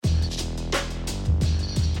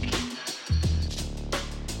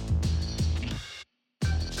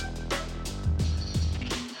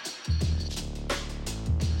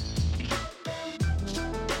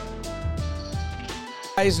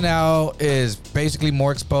eyes now is basically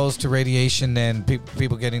more exposed to radiation than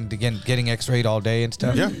people getting X-rayed all day and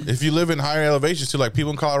stuff. Yeah, if you live in higher elevations, too, like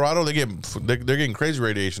people in Colorado, they're getting crazy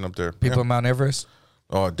radiation up there. People on Mount Everest.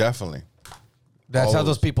 Oh, definitely. That's how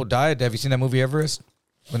those people died. Have you seen that movie Everest?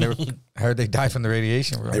 When they were, I heard they died from the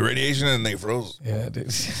radiation. Bro. The radiation and they froze. Yeah,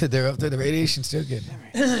 they're up there. The radiation still good.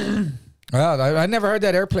 Well, I never heard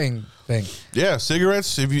that airplane thing. Yeah,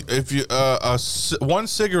 cigarettes. If you one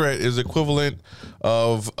cigarette is equivalent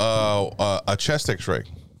of a chest X-ray.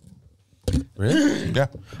 Really? Yeah.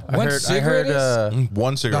 One cigarette is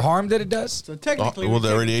one cigarette. the harm that it does So technically, well, we're the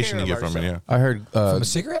taking radiation care you of get from it. Yeah. I heard from a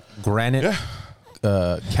cigarette. granite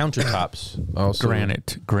countertops also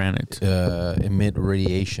Granite. emit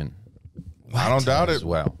radiation I don't doubt it as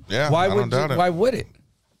well. Yeah. Why I don't would doubt it. why would it?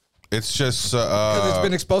 It's just Because it's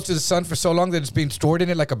been exposed to the sun for so long that it's being stored in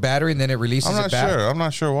it like a battery, and then it releases I'm it not back. sure. I'm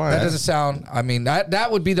not sure why. That doesn't sound. I mean, that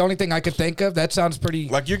would be the only thing I could think of. That sounds pretty.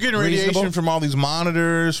 Like you're getting reasonable. radiation from all these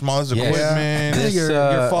monitors, from all this Yeah. equipment, This, your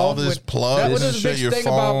phone. all this That plugs was and the shit. big Your thing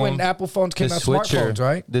phone. about when Apple phones came out, smartphones,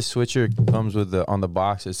 right? This switcher comes with on the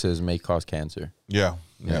box. It says may cause cancer. Yeah.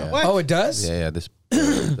 What? Oh, it does. Yeah. This.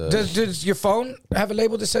 Does your phone have a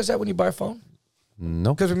label that says that when you buy a phone?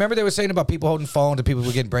 No. Because remember they were saying about people holding phones and people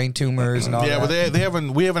were getting brain tumors and all Yeah, that. but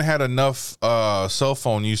we haven't had enough cell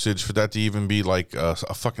phone usage for that to even be like a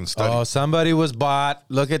fucking study. Oh, somebody was bought.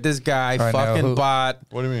 Look at this guy, I know. fucking Who? bought.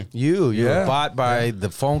 What do you mean? You Yeah. were bought by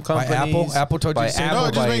the phone By companies. Apple told you by to say Apple, No,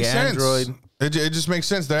 it just by makes Android. sense. It just makes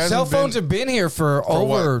sense. There Cell hasn't been- phones have been here for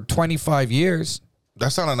over 25 years.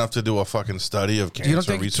 That's not enough to do a fucking study of You don't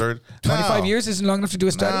cancer think research. 25 No. years isn't long enough to do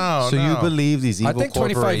a study? No, So no. you believe these evil I think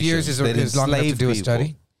 25 years is corporations that long enough to enslave do a people?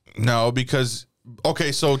 study. No, because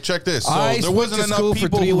okay, so check this. So I there went wasn't to enough school for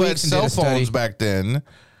people 3 who had weeks and did cell a study. phones back then,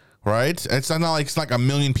 right? It's not like a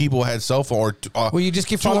million people had cell phone. Or Well, you just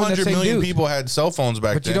keep following that 200 same million dude. people had cell phones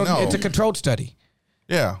back But you then. don't. No, It's a controlled study.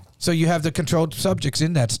 yeah. So you have the controlled subjects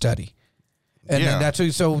in that study. And Yeah. then that's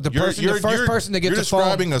who. So the first person that gets you're a phone.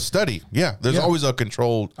 describing a study. Yeah, there's Yeah. always a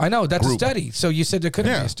controlled. I know that's group. a study. So you said there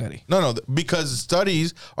couldn't Yeah, be a study. No, because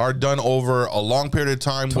studies are done over a long period of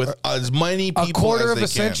time with as many people. A quarter as of they a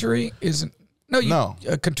can. century isn't. No.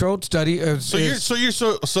 A controlled study. So this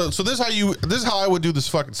is how I would do this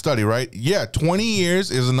fucking study, right? Yeah, 20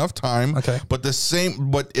 years is enough time. Okay. But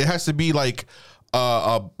it has to be like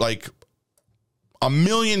a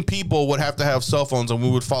million people would have to have cell phones, and we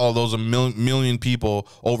would follow those million people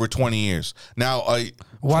over 20 years. Now,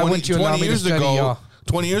 Why wouldn't you allow me to study y'all?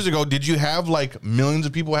 20 years ago, did you have like millions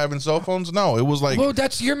of people having cell phones? No, it was like Well,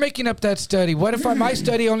 you're making up that study. What if my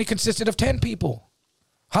study only consisted of 10 people?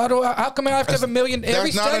 How come I have to have a million?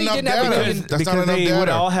 Every that's not study enough didn't have a data. million. That's not because enough they data. would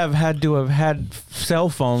all have had to have had cell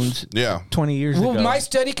phones Yeah. 20 years Well, ago. my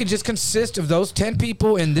study could just consist of those 10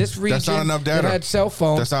 people in this region That's not enough data. that had cell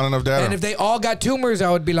phones. That's not enough data. And if they all got tumors, I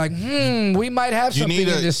would be like, we might have something in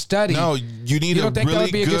this study. No, you need You a don't think that really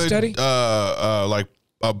would be a good study? like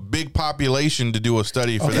a big population to do a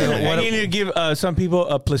study for that. And you need to give some people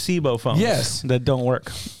a placebo phone. Yes. That don't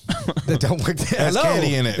work. That don't work. Has Hello?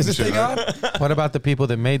 candy in it Is and this shit, thing right? on? What about the people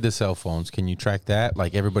that made the cell phones? Can you track that?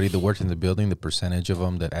 Like everybody that worked in the building, the percentage of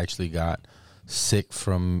them that actually got sick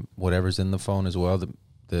from whatever's in the phone as well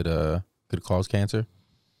that could cause cancer?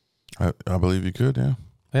 I believe you could, yeah.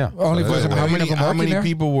 Yeah. Only if there's a How million many, of them how working many there?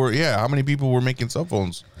 people were? Yeah, how many people were making cell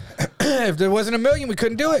phones? If there wasn't a million, we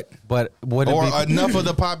couldn't do it. But would it Or be, enough of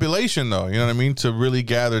the population, though. You know what I mean? To really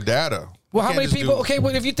gather data. Well, You how can't many just people? do- Okay,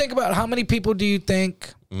 well, if you think about how many people do you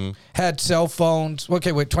think had cell phones?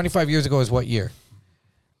 Okay, wait, 25 years ago is what year?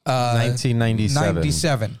 1997?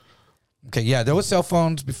 97. Okay, yeah, there was cell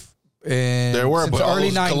phones There were, since but all early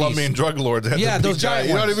those 90s. Colombian drug lords had Yeah, the big those giant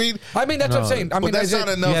You know ones. what I mean? I mean, that's what I'm saying. I mean, But that's not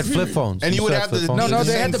it- enough. You had flip phones. And you would still have flip to- phones? No, the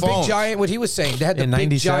they had same the big phones. giant. What he was saying, they had the In big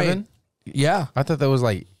 97? giant. Yeah. I thought that was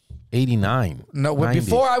like 89. No, when 90.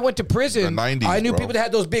 before I went to prison, The 90s, I knew bro. people that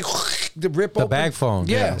had those big, the rip The open. bag phones.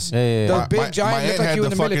 Yes. Yeah. Those big giant my look aunt like had you in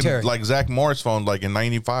the the fucking, military. like Zach Morris phone, like in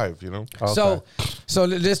 95, you know? So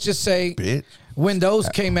let's just say Bitch. when those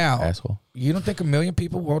came out, Asshole. you don't think a million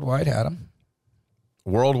people worldwide had them?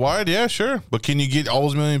 Worldwide, yeah, sure. But can you get all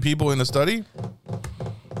those million people in the study?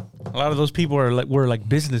 A lot of those people were like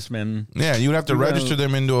businessmen. Yeah, you would have to Well- register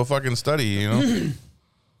them into a fucking study, you know?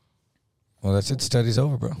 Well, that's it. Study's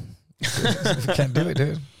over, bro. Can't do it,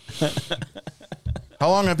 dude. How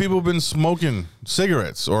long have people been smoking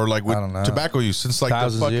cigarettes or like with I don't know. tobacco use since like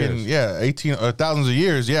Thousands of the fucking years. thousands of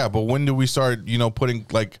years, yeah. But when do we start, putting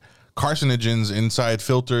like carcinogens inside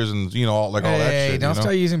filters and all that Hey, shit? don't you know?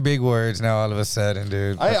 start using big words now all of a sudden,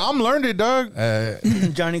 dude. I'm learned it, dog.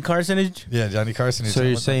 Johnny Carsonage. Yeah, Johnny Carson. So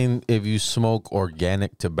you're saying if you smoke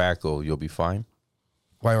organic tobacco, you'll be fine?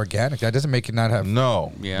 Why organic? That doesn't make it not have.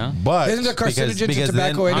 No. Yeah. But Isn't there carcinogens in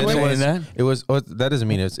tobacco then anyway? it was that doesn't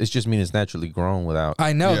mean it's just mean it's naturally grown without.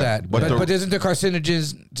 I know Yeah, that, but but isn't there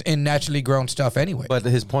carcinogens in naturally grown stuff anyway? But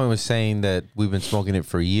his point was saying that we've been smoking it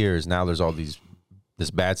for years. Now there's all this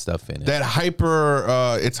bad stuff in it. that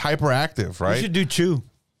it's hyperactive, You right? should do chew.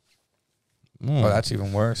 Oh, that's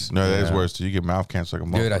even worse. No, that is worse. You get mouth cancer like a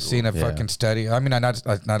motherfucker. Dude, I seen a fucking study. I mean, not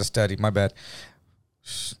a study. My bad.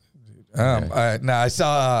 I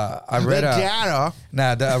saw. I read data.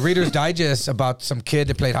 the Reader's Digest about some kid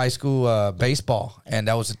that played high school baseball, and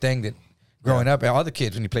that was the thing that growing up, all the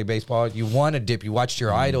kids when you play baseball, you want to dip. You watched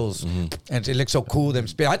your idols, and it looked so cool. Them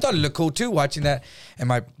spit. I thought it looked cool too watching that. And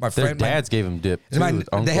my Their friend, dads gave him dip. Too, they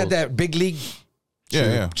uncles. had that big league.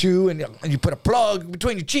 Yeah. Chew and you put a plug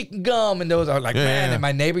between your cheek and gum, and those are like, man. yeah. And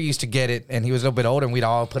my neighbor used to get it, and he was a little bit older, and we'd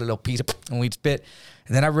all put a little piece of and we'd spit.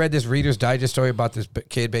 And then I read this Reader's Digest story about this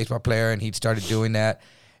kid baseball player, and he'd started doing that,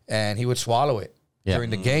 and he would swallow it during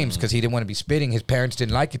the games because he didn't want to be spitting. His parents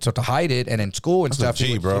didn't like it, so to hide it, and in school and stuff,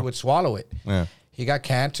 he would swallow it. Yeah. He got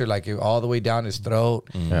cancer like all the way down his throat,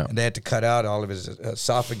 and they had to cut out all of his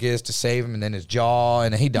esophagus to save him, and then his jaw,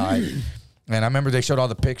 and he died. And I remember they showed all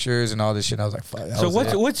the pictures and all this shit. And I was like, fuck. So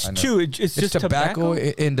what's chew? It's just tobacco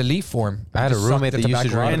in the leaf form. I had a Just suck roommate the that used to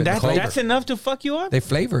tobacco out drink of and it. The flavor. that's enough to fuck you up. They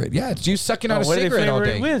flavor it. Yeah, it's you sucking on a What do they cigarette all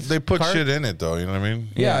flavor day. it with? They put Cart? shit in it though. You know what I mean?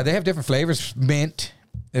 Yeah, they have different flavors. Mint.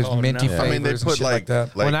 There's minty no. flavors. I mean, they and put shit like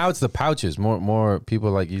that. Well, now it's the pouches. More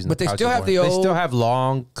people like using. But the they still pouches have the more. They old- still have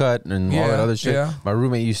long cut and all that Yeah, other shit. yeah. My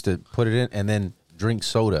roommate used to put it in and then drink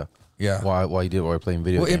soda. Yeah. While he playing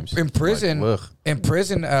video games. In prison, Like,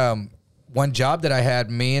 ugh. One job that I had,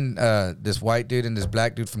 me and this white dude and this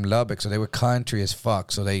black dude from Lubbock, so they were country as fuck,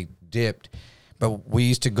 so they dipped. But we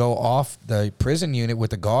used to go off the prison unit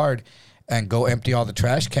with the guard and go empty all the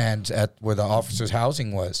trash cans at where the officers'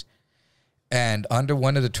 housing was. And under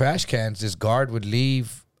one of the trash cans, this guard would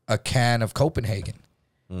leave a can of Copenhagen.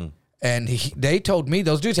 And they told me,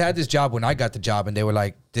 those dudes had this job when I got the job, and they were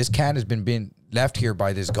like, this can has been left here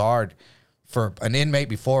by this guard for an inmate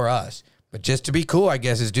before us. But just to be cool, I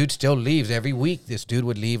guess, this dude still leaves. Every week, this dude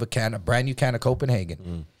would leave a brand new can of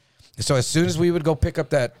Copenhagen. So as soon as we would go pick up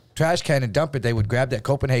that trash can and dump it, they would grab that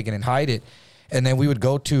Copenhagen and hide it. And then we would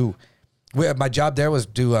go to, my job there was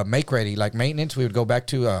do make ready, like maintenance. We would go back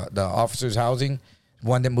to the officer's housing,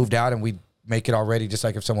 one that moved out, and we'd make it all ready, just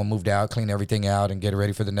like if someone moved out, clean everything out and get it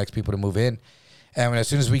ready for the next people to move in. And as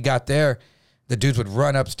soon as we got there, the dudes would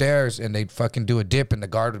run upstairs and they'd fucking do a dip, and the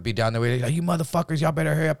guard would be down there like, you motherfuckers, y'all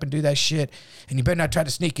better hurry up and do that shit. And you better not try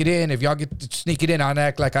to sneak it in. If y'all get to sneak it in, I'll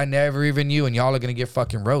act like I never even knew, and y'all are going to get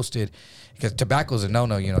fucking roasted. Because tobacco's a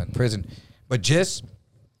no-no, in prison. But just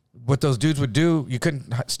what those dudes would do, you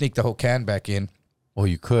couldn't sneak the whole can back in. Well,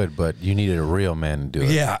 you could, but you needed a real man to do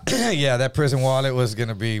it. Yeah, yeah, that prison wallet was going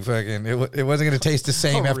to be fucking, it wasn't going to taste the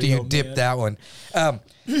same after you dipped that one.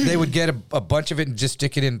 They would get a bunch of it and just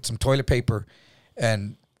stick it in some toilet paper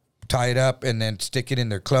and tie it up and then stick it in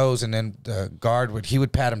their clothes, and then the guard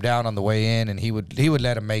would pat him down on the way in, and he would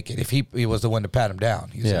let him make it if he was the one to pat him down.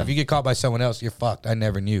 He said, if you get caught by someone else, you're fucked. I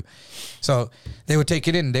never knew. So they would take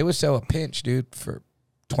it in, and they would sell a pinch, dude, for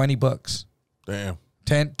 $20. Damn.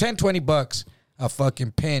 20 bucks a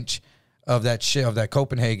fucking pinch of that shit, of that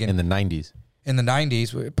Copenhagen In the 90s. in the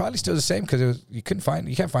 90s. Probably still the same because you can't find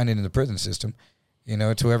it in the prison system.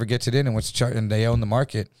 It's whoever gets it in and they own the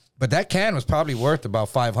market. But that can was probably worth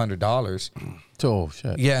about $500. Oh,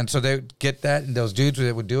 shit. Yeah, and so they would get that, and those dudes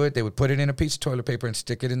that would do it, they would put it in a piece of toilet paper and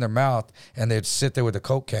stick it in their mouth, and they'd sit there with a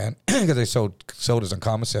Coke can because they sold sodas on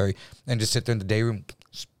commissary, and just sit there in the day room,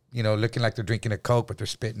 looking like they're drinking a Coke, but they're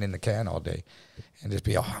spitting in the can all day, and just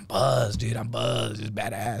be, I'm buzzed, dude, I'm buzzed, it's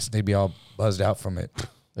badass. And they'd be all buzzed out from it.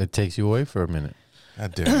 It takes you away for a minute.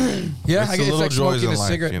 God damn. Yeah, It's I the guess it's little like joys smoking a in life,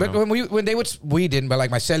 cigarette. But we didn't. But like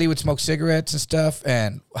my celly would smoke cigarettes and stuff,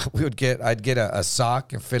 and I'd get a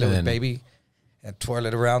sock and fill it with baby, and twirl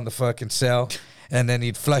it around the fucking cell, and then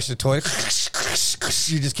he'd flush the toilet.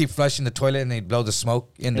 You just keep flushing the toilet, and they'd blow the smoke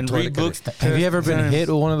in the And toilet. read books. Have you ever been hit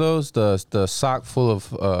with one of those? The sock full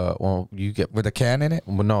of, you get, With a can in it?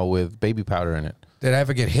 no, with baby powder in it. Did I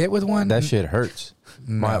ever get hit with one? That shit hurts.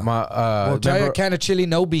 No. Well, Try a can of chili,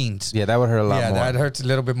 no beans. yeah, that would hurt a lot Yeah, more. that hurts a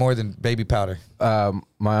little bit more than baby powder.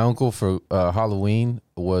 My uncle for Halloween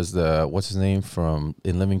was what's his name from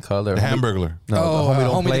In Living Color? The Hamburglar. No,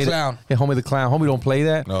 Homie the play Clown. Yeah, Homie the Clown. Homie don't play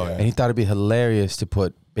that. Oh, yeah. And he thought it'd be hilarious to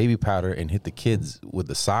put baby powder and hit the kids with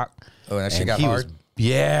the sock. Oh, and that shit got he hard?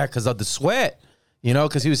 Yeah, because of the sweat.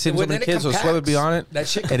 Because he was sitting Well, so many then it kids, so sweat would be on it. That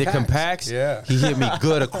shit And it compacts. compacts. Yeah. He hit me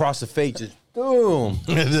good across the face. Just boom.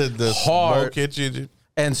 the Hard. smoke hit you.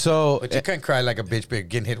 And so But you can't cry like a bitch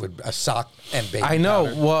getting hit with a sock and baby I know.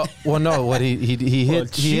 powder. Well, no. What he hit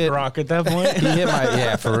Sheetrock at that point. He hit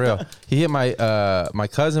my for real. He hit my my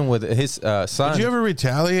cousin with his son. Did you ever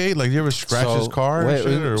retaliate? Like, did you ever scratch his car? And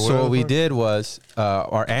shit, or so what we whatever? did was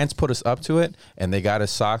our aunts put us up to it, and they got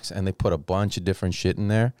us socks, and they put a bunch of different shit in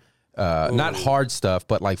there. Not hard stuff,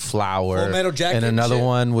 but like flour Full Metal Jacket and and another shit?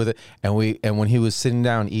 one with it. And when he was sitting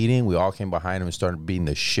down eating, we all came behind him and started beating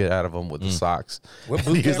the shit out of him with the socks. What And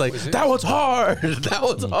boot he was camp like, was this? "That was hard. That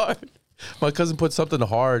was hard." My cousin put something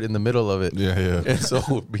hard in the middle of it. Yeah, yeah. And so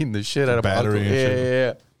we're beating the shit out of my Battery uncle. and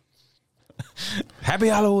shit. Yeah. Happy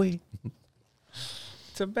Halloween.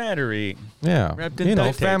 It's a battery. Yeah, Wrapped in you know,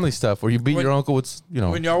 duct tape. family stuff where you beat When- your uncle with, you know.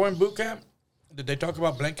 When y'all went boot camp, did they talk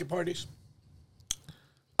about blanket parties?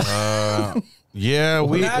 Yeah,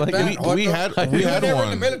 we Not we, bad. we had You were had there in the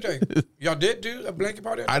one. military. Y'all did do a blanket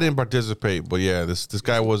party? I didn't participate, but yeah, this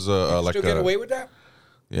guy was like Still get away with that?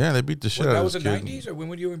 yeah, they beat the shit Well, out that of was the this kid. 90s, or when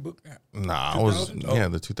were you in boot camp? Nah, I was 2000? Oh. yeah,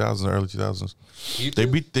 the 2000s, early 2000s. You They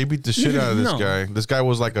too? beat the shit out of this No. guy. This guy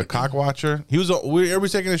was like a cock watcher. He was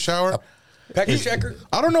everybody's taking a shower. Pecker checker?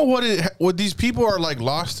 I don't know what these people are like,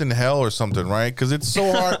 lost in hell or something, right? Because it's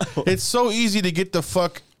so hard. It's so easy to get the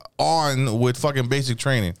fuck on with fucking basic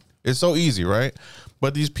training. It's so easy, right?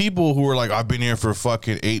 But these people who are like, I've been here for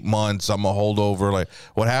fucking 8 months. I'm a holdover. Like,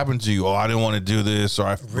 what happened to you? Oh, I didn't want to do this, or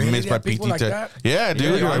I Really? missed my There are people PT like test. that? Yeah, dude. Yeah,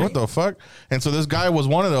 You're like, yeah. what the fuck? And so this guy was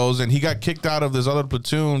one of those, and he got kicked out of this other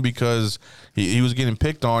platoon because he was getting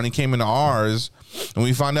picked on. He came into ours, and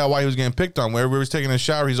we found out why he was getting picked on. Wherever he was taking a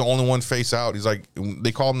shower, he's the only one face out. He's like,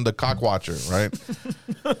 they call him the cock watcher, right?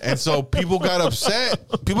 And so people got upset.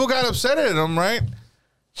 People got upset at him, right?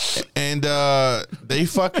 And they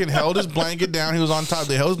fucking held his blanket down. He was on top.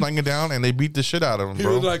 They held his blanket down, and they beat the shit out of him, He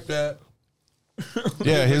bro. was like that.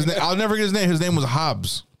 Yeah, I'll never get his name. His name was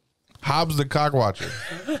Hobbs. Hobbs the cock watcher.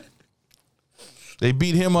 They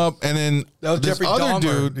beat him up, and then That was this Jeffrey other Dahmer.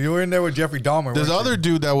 dude. You were in there with Jeffrey Dahmer. This weren't other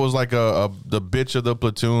dude that was like the bitch of the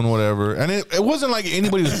platoon, whatever. And it wasn't like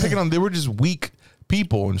anybody was picking on. They were just weak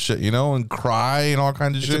people and shit, you know, and cry and all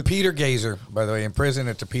kinds of It's a shit. Peter Gazer, by the way. In prison,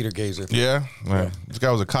 it's a Peter Gazer. Yeah, man. This guy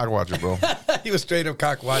was a cock watcher, bro. He was straight up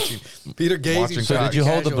cock watching. Peter Watching Gazer. So cock. did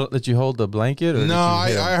you hold the blanket? Or No,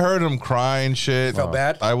 did you hit him? I heard him cry and shit. Felt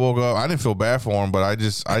bad? I woke up. I didn't feel bad for him, but I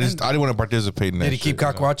didn't want to participate in that. Did he keep shit,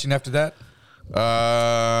 cock you know? watching after that?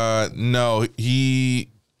 No,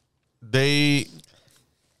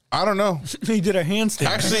 I don't know. He did a handstand.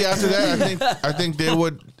 Actually, after that, I think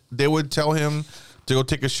they would tell him to go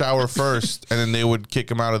take a shower first, and then they would kick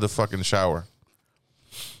him out of the fucking shower.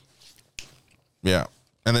 Yeah,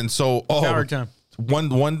 and then Shower time.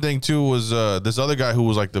 One thing too was this other guy who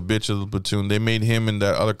was like the bitch of the platoon. They made him and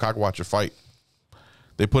that other cock watcher fight.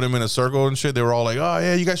 They put him in a circle and shit. They were all like, "Oh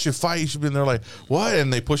yeah, you guys should fight." You should be. And they're like, "What?"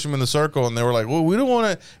 And they pushed him in the circle, and they were like, "Well, we don't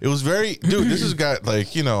want to." It was very, dude. This has got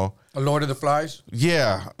like, you know, A Lord of the Flies?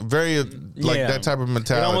 yeah, very like Yeah. that type of It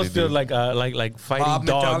mentality. almost feels dude. like fighting Mob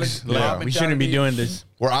dogs. mentality. Like, Mob we shouldn't be mentality. doing this.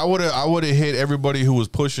 Where I would have hit everybody who was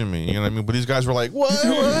pushing me, you know what I mean? But these guys were like, what?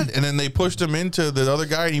 And then they pushed him into the other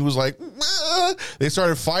guy, and he was like, "Ah." They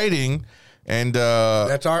started fighting, and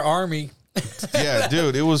That's our army. yeah,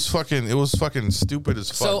 dude, it was fucking stupid as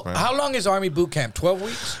fuck, So, man. how long is Army boot camp? 12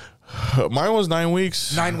 weeks? Mine was 9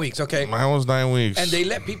 weeks. 9 weeks, okay. Mine was 9 weeks. And they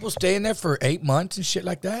let people stay in there for 8 months and shit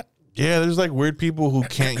like that? yeah, there's like weird people who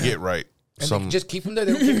can't get right. And they just keep them there?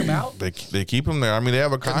 They don't kick them out? they keep him there. I mean, they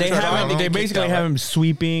have a contract. They on have him. they basically have him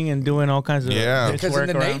sweeping and doing all kinds of Yeah. bitch Because in work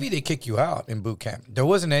the around. Navy, they kick you out in boot camp. There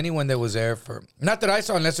wasn't anyone that was there for... Not that I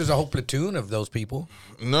saw, unless there's a whole platoon of those people.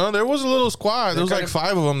 No, there was a little squad. There was like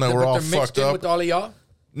 5 of them that were But all they're mixed fucked in up. with all of y'all?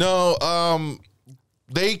 No,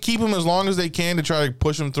 they keep him as long as they can to try to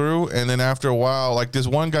push him through, and then after a while, like this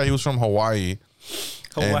one guy, he was from Hawaii.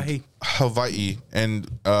 Hawaii, and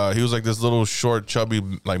he was like this little short, chubby,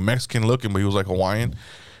 like Mexican looking, but he was like Hawaiian,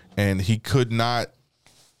 and he could not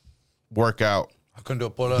work out. I couldn't do a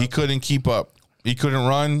pull-up. He couldn't keep up. He couldn't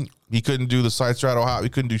run. He couldn't do the side straddle hop. He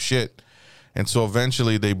couldn't do shit. And so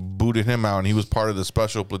eventually they booted him out, and he was part of the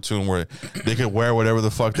special platoon where they could wear whatever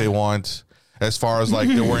the fuck they want. As far as like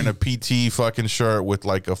they're wearing a PT fucking shirt with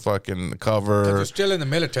like a fucking cover. They're still in the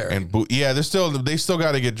military. And yeah, they still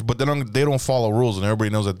got to get, but they don't follow rules, and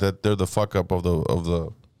everybody knows that they're the fuck up of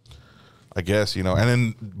the, I guess, you know. And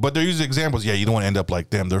then, but they're using examples. Yeah, you don't want to end up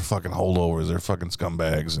like them. They're fucking holdovers. They're fucking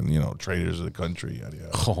scumbags, and you know, traitors of the country. Yada,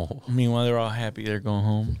 yada. Oh. Meanwhile, they're all happy they're going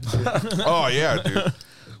home. Oh yeah, dude.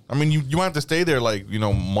 I mean, you might have to stay there like, you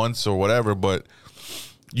know, months or whatever, but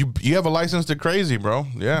You have a license to crazy, bro.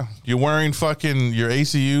 Yeah, you're wearing fucking your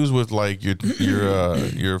ACUs with like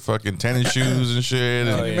your fucking tennis shoes and shit.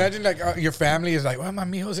 And Imagine like your family is like, well, my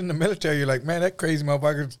mijo's in the military. You're like, man, that crazy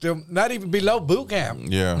motherfucker still not even below boot camp.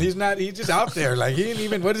 Yeah. He's just out there. Like he ain't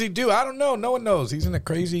even, what does he do? I don't know. No one knows. He's in a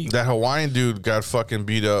crazy. That Hawaiian dude got fucking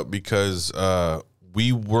beat up because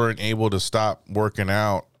we weren't able to stop working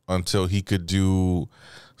out until he could do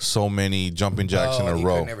so many jumping jacks in a he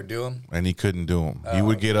row. could never do them. And he couldn't do them. He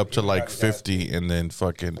would get up to like 50 and then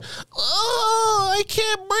fucking, oh, I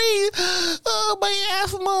can't breathe. Oh, my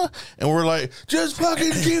asthma. And we're like, just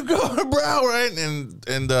fucking keep going, bro. Right?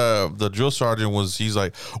 And the drill sergeant he's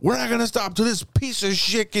like, we're not going to stop till this piece of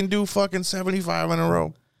shit can do fucking 75 in a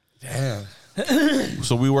row. Damn.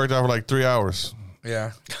 So we worked out for like 3 hours.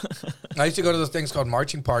 Yeah. I used to go to those things called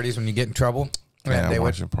marching parties when you get in trouble. Yeah, they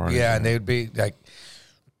marching parties, Yeah, yeah. and they would be like,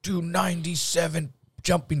 do 97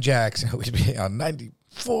 jumping jacks. And we'd be on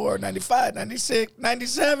 94, 95, 96,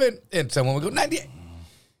 97. And someone would go, 98.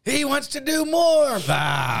 He wants to do more.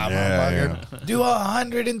 Ah, motherfucker. Do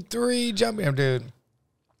 103 jumping. Dude,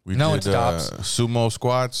 We No did, one stops. Sumo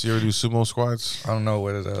squats. You ever do sumo squats? I don't know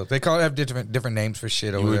what it is. They have different names for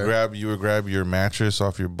shit over there. You would grab your mattress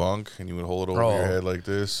off your bunk and you would hold it over your head like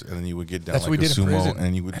this, and then you would get down That's what like we a did in sumo, prison.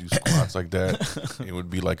 and you would do squats like that. It would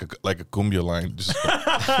be like a cumbia line, just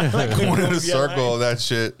like going in a circle of that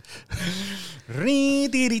shit. And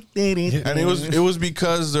it was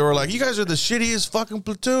because they were like, you guys are the shittiest fucking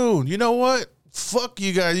platoon. You know what? Fuck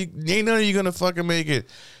you guys. Ain't none of you gonna fucking make it.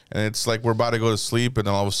 And it's like we're about to go to sleep, and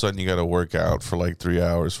then all of a sudden you got to work out for like 3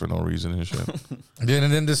 hours for no reason and shit. Dude,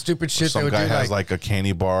 and then the stupid shit they Some would guy do has like a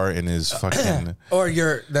candy bar in his fucking or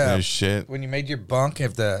his shit. when you made your bunk,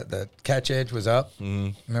 if the catch edge was up,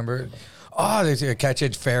 remember? Oh, there's a catch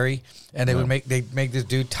edge ferry, and they would make this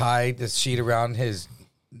dude tie this sheet around his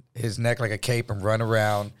neck like a cape and run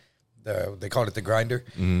around. They called it the grinder,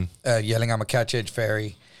 yelling, "I'm a catch edge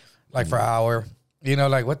ferry," like for an hour. You know,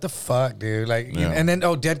 like what the fuck, dude? Like, and then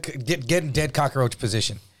get in dead cockroach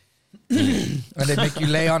position, and they make you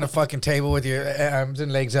lay on a fucking table with your arms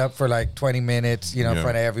and legs up for like 20 minutes, you know, in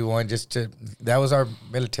front of everyone. That was our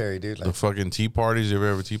military, dude. The Like, fucking tea parties. You ever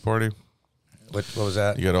have a tea party? what was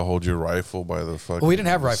that? You got to hold your rifle by the fucking. Well, we didn't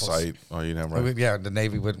have rifles. Sight. Oh, you didn't have rifles. Yeah, the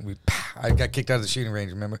Navy would. I got kicked out of the shooting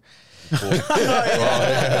range. Remember? Oh,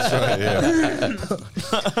 yeah, that's right.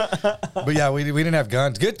 Yeah. But yeah, we didn't have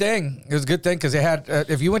guns. Good thing. It was a good thing because they had.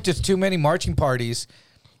 If you went to too many marching parties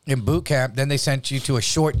in boot camp, then they sent you to a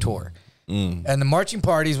short tour. And the marching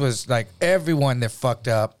parties was like everyone that fucked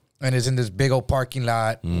up and is in this big old parking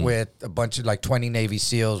lot with a bunch of like 20 Navy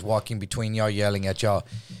SEALs walking between y'all, yelling at y'all,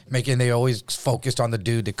 they always focused on the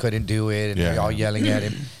dude that couldn't do it, and y'all yelling at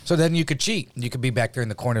him. So then you could cheat. You could be back there in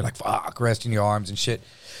the corner like fuck, resting your arms and shit.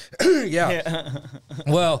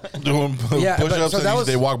 Well, Doing push-ups, so and that was,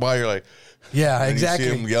 they walk by, you're like, yeah, and exactly.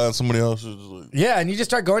 You see them yelling at somebody else. It's like, Yeah, and you just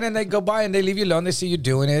start going, and they go by, and they leave you alone. They see you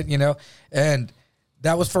doing it, you know. And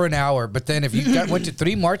that was for an hour. But then if you went to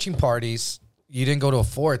 3 marching parties, you didn't go to a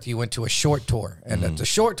 4th. You went to a short tour, and the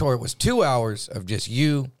short tour was 2 hours of just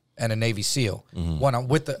you and a Navy SEAL. One on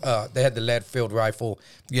with they had the lead-filled rifle,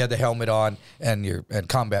 you had the helmet on, and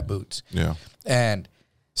combat boots. yeah. And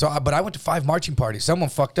so, but I went to 5 marching parties. Someone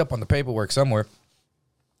fucked up on the paperwork somewhere.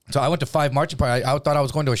 So I went to 5 marching parties. I thought I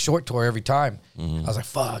was going to a short tour every time. I was like,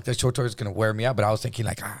 fuck, that short tour is going to wear me out. But I was thinking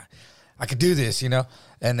like, I could do this, you know?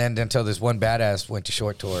 And then until this one badass went to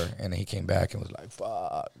short tour, and then he came back and was like,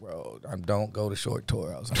 fuck, bro, don't go to short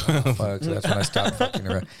tour. I was like, oh, fuck. So that's when I stopped fucking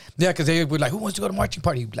around. Yeah, because they would like, who wants to go to marching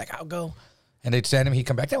party? He'd be like, I'll go. And they'd send him. He'd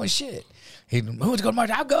come back. That was shit. Who wants to go to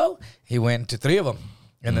marching? I'll go. He went to 3 of them.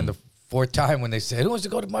 And then the 4th time when they said, who wants to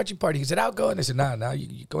go to marching party? He said, I'll go. And they said, nah,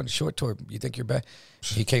 you going to short tour. You think you're back?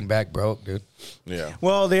 He came back broke, dude. Yeah.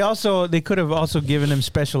 Well, they could have also given him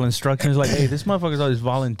special instructions like, hey, this motherfucker's always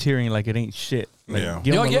volunteering like it ain't shit. Like, Yeah.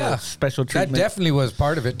 give him Oh, a yeah. little special That treatment. definitely was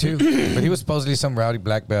part of it, too. But he was supposedly some rowdy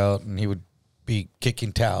black belt, and he would be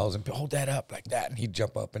kicking towels and hold that up like that. And he'd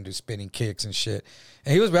jump up and do spinning kicks and shit.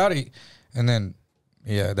 And he was rowdy. And then,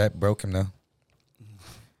 yeah, that broke him, though.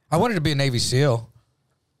 I wanted to be a Navy SEAL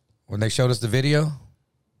when they showed us the video.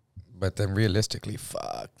 But then realistically,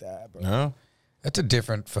 fuck that, bro. No. That's a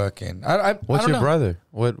different fucking... What's I don't your know. brother?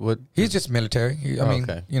 What? He's just military. I mean,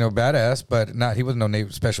 okay. you know, badass, but he was no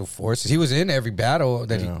Navy Special Forces. He was in every battle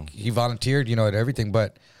that he volunteered, you know, at everything,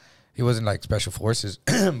 but he wasn't like Special Forces.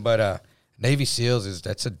 But Navy SEALs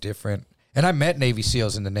that's a different. And I met Navy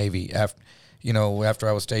SEALs in the Navy after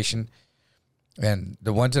I was stationed, and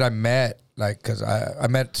the ones that I met, like, because I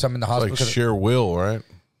met some in the hospital. Like sheer will, right?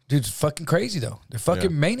 Dude's fucking crazy though. They're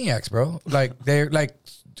fucking maniacs, bro. Like they're like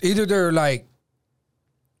either they're like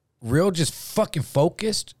real just fucking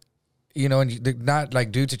focused, you know, and they're not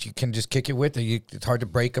like dudes that you can just kick it with. It's hard to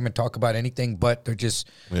break them and talk about anything, but they're just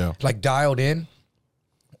like dialed in.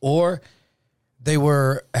 Or they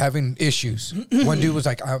were having issues. One dude was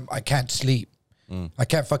like, I can't sleep. I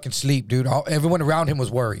can't fucking sleep, dude. Everyone around him was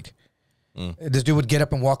worried. This dude would get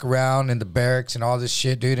up and walk around in the barracks and all this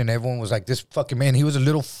shit, dude. And everyone was like, this fucking man, he was a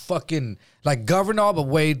little fucking like Governor, but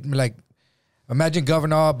weighed like, imagine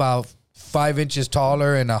Governor about 5 inches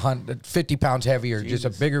taller and 150 pounds heavier. Jesus.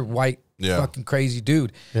 Just a bigger white fucking crazy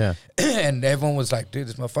dude. Yeah. And everyone was like, dude,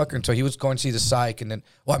 this motherfucker. And so he was going to see the psych. And then,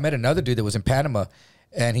 I met another dude that was in Panama.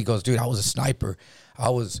 And he goes, dude, I was a sniper. I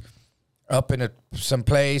was up in some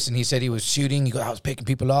place, and he said he was shooting. He goes, I was picking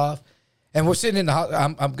people off. And we're sitting in the house.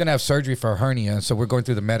 I'm going to have surgery for a hernia, and so we're going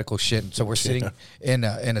through the medical shit. And so we're sitting in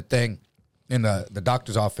a thing in the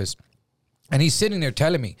doctor's office. And he's sitting there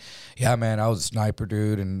telling me, yeah, man, I was a sniper,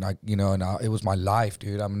 dude. And, it was my life,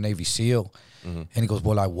 dude. I'm a Navy SEAL. And he goes,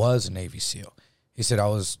 well, I was a Navy SEAL. He said, I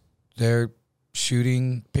was there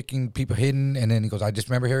shooting, picking people hidden. And then he goes, I just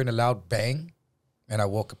remember hearing a loud bang. And I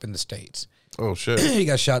woke up in the States. Oh, shit. He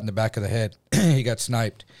got shot in the back of the head. He got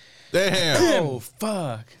sniped. Damn. Oh,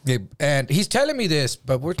 fuck. And he's telling me this,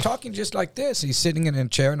 but we're talking just like this. He's sitting in a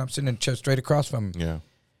chair, and I'm sitting in a chair straight across from him.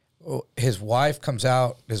 Yeah. His wife comes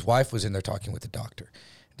out. His wife was in there talking with the doctor.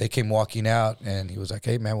 They came walking out, and he was like,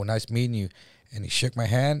 hey, man, well, nice meeting you. And he shook my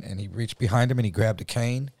hand, and he reached behind him, and he grabbed a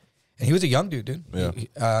cane. And he was a young dude.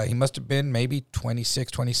 Yeah. He must have been maybe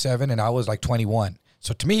 26, 27, and I was like 21.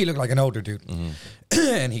 So to me, he looked like an older dude.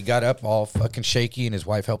 And he got up all fucking shaky, and his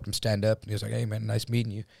wife helped him stand up. And he was like, hey, man, nice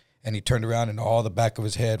meeting you. And he turned around, and all the back of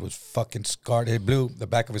his head was fucking scarred. It blew the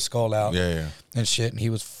back of his skull out. Yeah. And shit, and he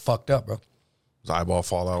was fucked up, bro. His eyeball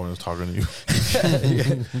fall out when he was talking to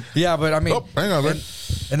you. Yeah, but I mean. Oh, hang on, man.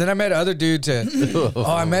 And then I met other dudes.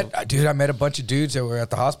 I met a bunch of dudes that were at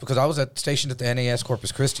the hospital, because I was stationed at the NAS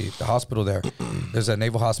Corpus Christi, the hospital there. There's a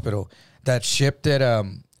naval hospital. That ship that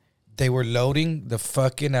they were loading the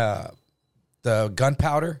fucking the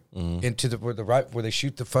gunpowder into where they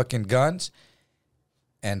shoot the fucking guns,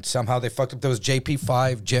 and somehow they fucked up. There was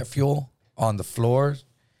JP5 jet fuel on the floor,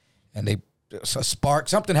 and a spark,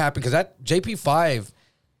 something happened, because that JP5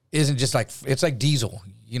 isn't just like, it's like diesel.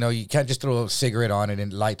 You know, you can't just throw a cigarette on it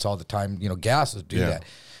and it lights all the time. You know, gases do that,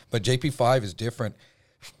 but JP5 is different.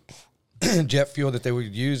 Jet fuel that they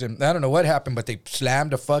would use, and I don't know what happened, but they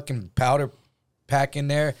slammed a fucking powder pack in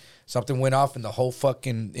there. Something went off, and the whole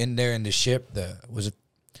fucking in there in the ship.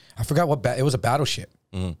 I forgot what it was, a battleship.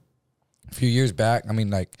 A few years back. I mean,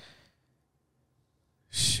 like,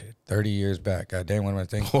 shit, 30 years back. God damn, what am I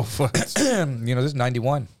thinking? You know, this is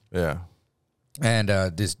 91. Yeah. And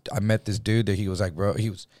I met this dude that he was like, bro, he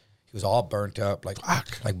was all burnt up, like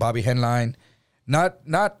Bobby Henline. Not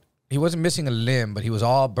he wasn't missing a limb, but he was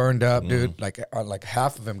all burned up, dude. Like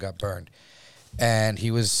half of him got burned. And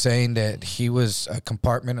he was saying that he was a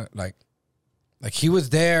compartment, like he was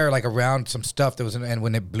there, like around some stuff that was, and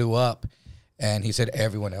when it blew up, and he said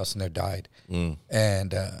everyone else in there died.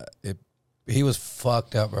 And he was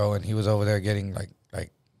fucked up, bro. And he was over there getting like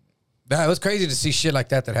it was crazy to see shit like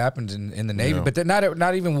that happens in the Navy, but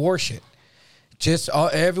not even war shit. Just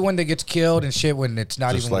everyone that gets killed and shit when it's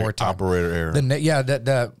not just even like wartime. Operator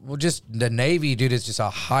error. Just the Navy, dude, is just a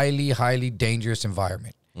highly, highly dangerous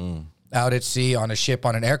environment. Out at sea, on a ship,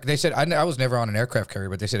 on an air. They said I was never on an aircraft carrier,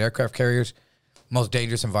 but they said aircraft carriers, most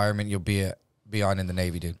dangerous environment you'll be on in the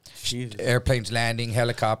Navy, dude. Jesus. Airplanes landing,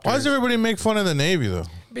 helicopters. Why does everybody make fun of the Navy though?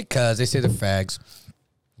 Because they say they're fags.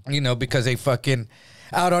 You know, because they fucking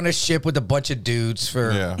out on a ship with a bunch of dudes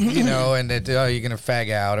for you know, and that you're gonna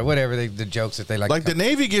fag out or whatever the jokes that they like. Like the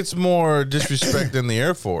Navy gets more disrespect than the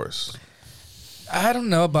Air Force. I don't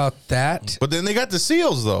know about that. But then they got the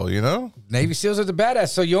SEALs, though, you know? Navy SEALs are the badass,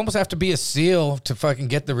 so you almost have to be a SEAL to fucking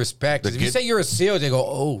get the respect. If you say you're a SEAL, they go,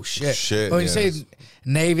 oh, shit. But when you say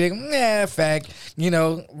Navy, they go, nah, fag. You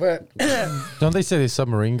know, but... Don't they say the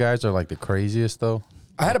submarine guys are like the craziest, though?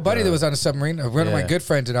 I had a buddy that was on a submarine. One of my good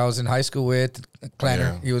friends that I was in high school with,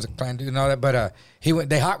 Clanner. He was a Clan dude and all that. But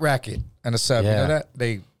they hot racket on a sub. You know that?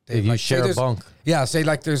 They you share a bunk. Yeah, say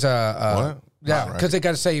like there's a... What? Yeah, because they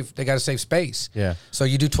got to save space. Yeah. So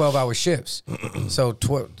you do 12-hour shifts. So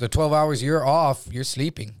the 12 hours you're off, you're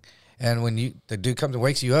sleeping, and when the dude comes and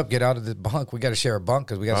wakes you up, get out of the bunk. We got to share a bunk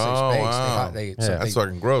because we got to save space. Wow. That's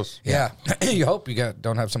fucking gross. Yeah. You hope you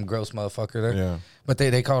don't have some gross motherfucker there. Yeah. But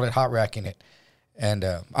they call it hot racking it, and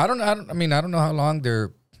I don't know how long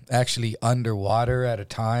they're actually underwater at a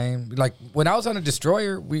time. Like when I was on a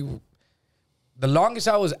destroyer, the longest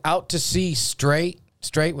I was out to sea straight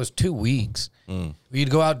was 2 weeks. You'd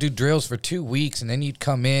go out, do drills for 2 weeks, and then you'd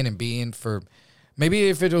come in and be in for Maybe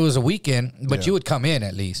if it was a weekend, but Yeah. you would come in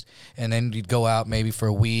at least, and then you'd go out maybe for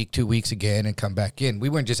a week, 2 weeks again, and come back in. We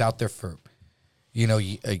weren't just out there for,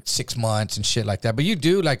 6 months and shit like that. But you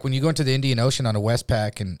do, like when you go into the Indian Ocean on the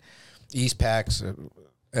Westpac and Eastpacs,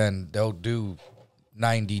 and they'll do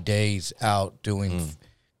 90 days out doing,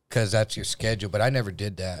 because that's your schedule. But I never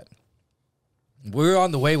did that. We were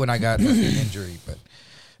on the way when I got an injury,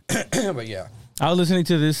 but yeah. I was listening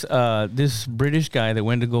to this British guy that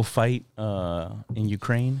went to go fight in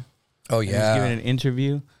Ukraine. Oh And he was giving an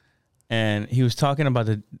interview, and he was talking about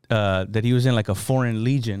that he was in like a foreign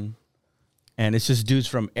legion, and it's just dudes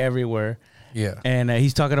from everywhere. Yeah. And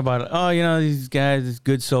he's talking about, these guys, these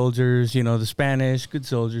good soldiers, the Spanish, good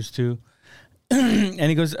soldiers too. And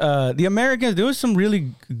he goes, the Americans, there was some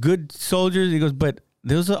really good soldiers. He goes, but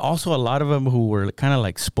there was also a lot of them who were kind of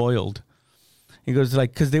like spoiled. He goes,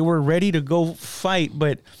 like, because they were ready to go fight,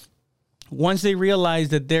 but once they realized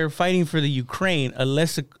that they're fighting for the Ukraine, a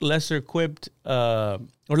lesser equipped or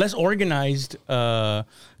less organized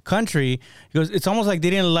country, he goes, it's almost like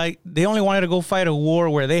they only wanted to go fight a war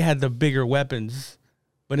where they had the bigger weapons.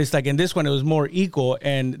 But it's like in this one, it was more equal,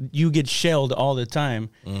 and you get shelled all the time.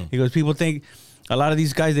 He goes, people think a lot of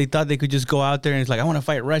these guys, they thought they could just go out there and it's like, I want to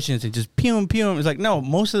fight Russians and just pew. It's like, no,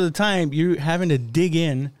 most of the time you're having to dig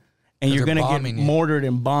in. And you're going to get mortared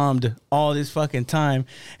and bombed all this fucking time.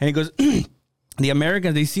 And he goes, the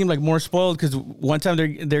Americans, they seem like more spoiled because one time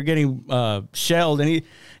they're getting shelled. And he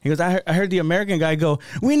goes, I heard the American guy go,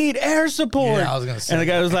 we need air support. Yeah, I was going to say. And the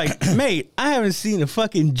guy was like, mate, I haven't seen a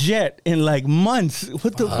fucking jet in like months.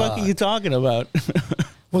 What the fuck are you talking about?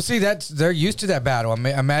 Well, see, they're used to that battle.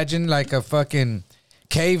 Imagine like a fucking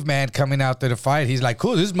caveman coming out there to fight. He's like,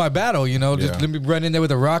 cool, this is my battle, just let me run in there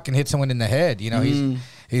with a rock and hit someone in the head.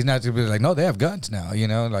 He's not to be like, no, they have guns now,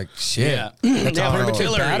 like shit. Yeah. That's They a have primitive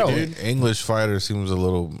artillery, battle. dude. English fighter seems a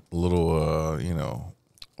little,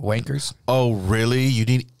 Wankers. oh, really? You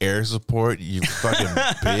need air support, you fucking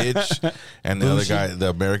bitch. And the other guy, the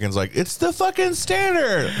American's like, it's the fucking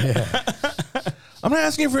standard. I'm not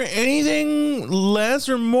asking for anything less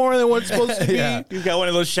or more than what's supposed to be. Yeah. He's got one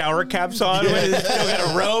of those shower caps on. He's still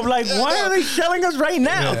got a robe. Like, why are they shelling us right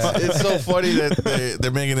now? It's so funny that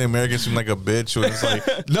they're making the Americans seem like a bitch when it's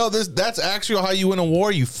like, no, that's actually how you win a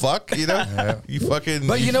war, you fuck, You fucking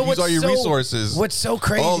But use what's all your so, resources. What's so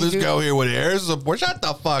crazy? Oh, this dude, guy here with air support. Shut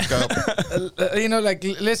the fuck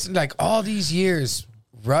up. listen, like all these years,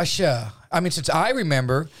 Russia. I mean, since I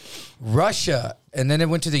remember, Russia, and then it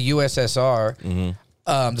went to the USSR,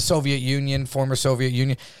 the Soviet Union, former Soviet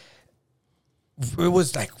Union. It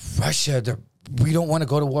was like Russia. We don't want to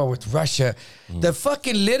go to war with Russia. The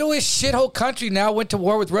fucking littlest shithole country now went to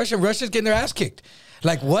war with Russia. Russia's getting their ass kicked.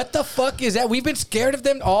 Like, what the fuck is that? We've been scared of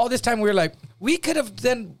them all this time. We were like, we could have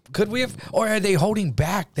then, could we have? Or are they holding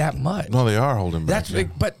back that much? No, they are holding back. That's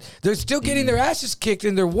but they're still getting their asses kicked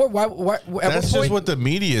in their war. Why That's just what the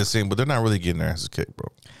media is saying, but they're not really getting their asses kicked, bro.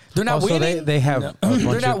 they're not Also, winning. they have a bunch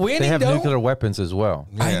They're not winning, They have though. nuclear weapons as well.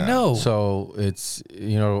 I Yeah. know. So it's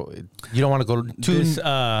you don't want to go to This,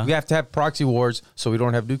 we have to have proxy wars so we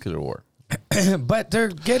don't have nuclear war. But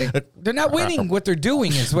they're not winning. What they're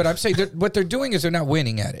doing is what I'm saying. What they're doing is they're not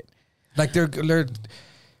winning at it. Like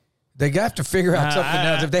they have to figure out something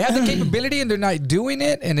else. If they have the capability and they're not doing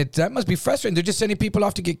it, and that must be frustrating. They're just sending people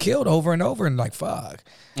off to get killed over and over, and like, fuck.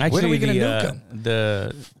 Actually, when are we gonna nuke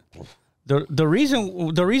them? The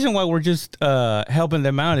reason why we're just helping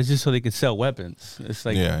them out is just so they can sell weapons. It's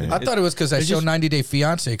like Yeah. I thought it was because I they're showed just 90 Day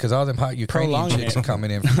Fiance because all them hot Ukrainian prolonging chicks it. are coming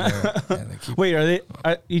in from there. And they keep Wait,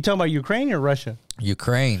 are you talking about Ukraine or Russia?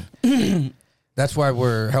 Ukraine. That's why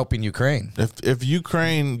we're helping Ukraine. If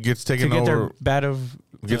Ukraine gets To taken get their over, bat of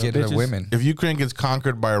Get their bitches? women. if Ukraine gets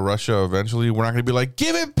conquered by Russia eventually, we're not going to be like,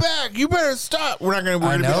 give it back. You better stop. We're not going to.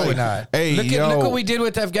 I Be know like, we're not. Hey, look what we did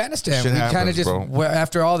with Afghanistan. Shit We kind happens, of just bro.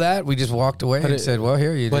 after all that, we just walked away and said, "Well,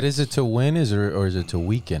 here you." But is it to win or is it to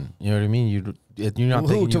weaken? You know what I mean? You're not who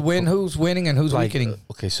thinking to win? Who's winning and who's weakening?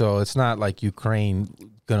 Okay, so it's not like Ukraine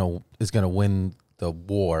is gonna win the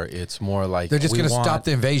war. It's more like They're just going to stop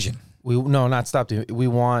the invasion. We not stop we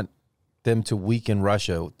want them to weaken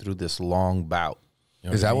Russia through this long bout. You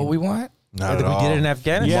know Is that what we want? Not we at all. did it in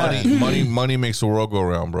Afghanistan. Money makes the world go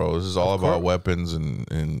round, bro. This is all about weapons and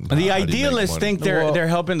The how do you make idealists money. think they're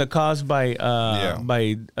helping the cause by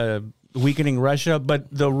weakening Russia. But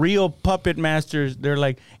the real puppet masters, they're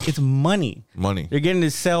like, it's money. Money. They're getting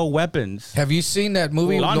to sell weapons. Have you seen that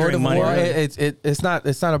movie Laundering Lord of money, War? right? It's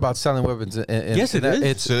not about selling weapons. Yes, it is.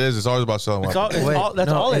 It's It is. It's always about selling It's weapons. all, it's all,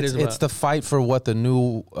 that's all it is about. It's the fight for what the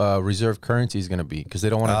new reserve currency is going to be because they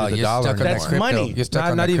don't want to do the you're dollar stuck on that That's anymore. crypto. money. You're stuck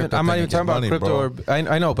Not, on not that even. crypto I'm not thing even talking again. Money, about crypto.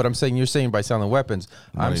 bro. I know, but I'm saying you're saying by selling weapons.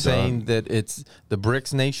 I'm Money, saying dog. that it's the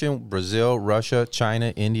BRICS nation: Brazil, Russia, China,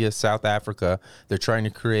 India, South Africa. They're trying to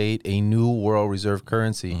create a new world reserve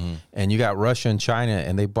currency, and you got Russia and China,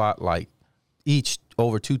 and they bought like each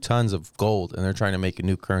over 2 tons of gold, and they're trying to make a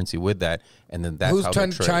new currency with that, and then that's Who's how trying?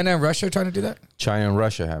 they trade. China and Russia trying to do that? China and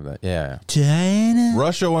Russia have that. Yeah. China.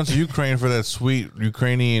 Russia wants Ukraine for that sweet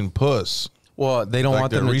Ukrainian puss. Well, they don't Like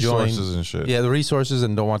want their them to resources join. and shit. Yeah, the resources,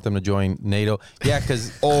 and don't want them to join NATO. Yeah,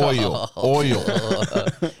 because Oil.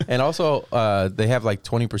 and also they have like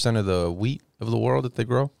 20% of the wheat of the world that they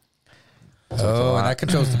grow. Oh, and that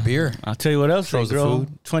controls the beer. I'll tell you what else they Controls the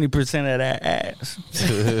grow. food. 20% of that ass.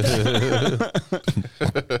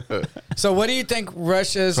 So, what do you think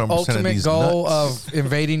Russia's 20% of ultimate these goal nuts. of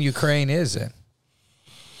invading Ukraine is? Then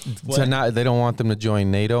So not, they don't want them to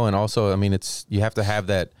join NATO, and also, I mean, it's you have to have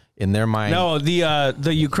that in their mind. No,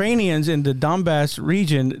 the Ukrainians in the Donbass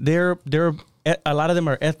region, they're a lot of them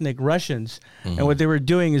are ethnic Russians, and what they were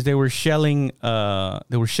doing is they were shelling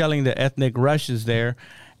the ethnic Russians there,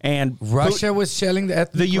 and Russia was shelling the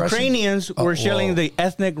ethnic the Russians? Ukrainians were shelling whoa. the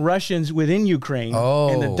ethnic Russians within Ukraine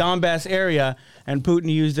in the Oh. Donbass area, and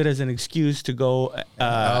Putin used it as an excuse to go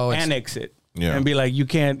annex it Yeah. and be like, you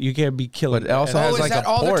can't be killing. But it also Oh, has is like that a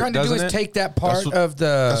all they're port, trying to do? doesn't Is it? take that part what- of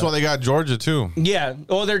the That's why they got Georgia too. yeah.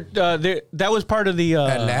 Oh, they're that was part of the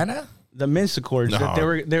Atlanta? the Minsk Accords. No. That they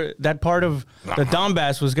were that part of the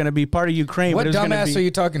Donbass was going to be part of Ukraine. What but it was gonna dumbass be, are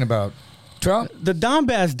you talking about? Trump? The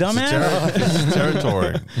Donbass, dumbass. It's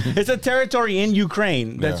territory. It's a territory in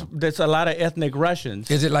Ukraine. That's a lot of ethnic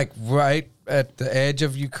Russians. Is it like right at the edge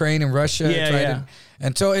of Ukraine and Russia? Yeah, trying yeah. to-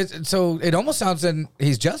 and so it almost sounds that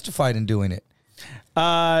he's justified in doing it.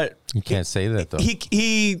 You can't say that though.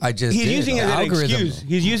 He's I just did. using it as an Algorithm. excuse.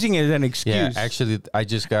 He's using it as an excuse. Yeah, actually, I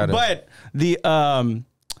just got it. But the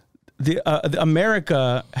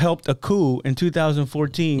America helped a coup in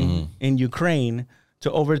 2014 in Ukraine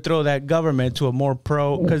to overthrow that government to a more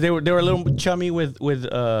pro because they were a little chummy with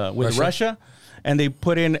Russia, and they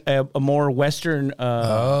put in a more Western.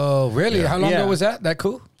 Oh, really? How long Yeah. ago was that? That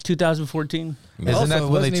coup? 2014. Isn't Also, that it when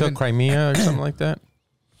they wasn't took even- Crimea or something like that?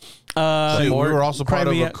 See, we were also part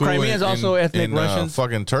of a coup Crimea is also ethnic in Russians.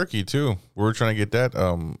 fucking Turkey too. We were trying to get that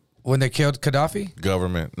When they killed Gaddafi?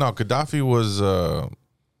 government. No, Gaddafi was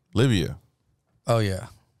Libya. Oh, yeah.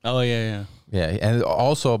 Oh yeah. Yeah, and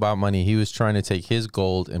also about money, he was trying to take his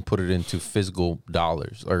gold and put it into physical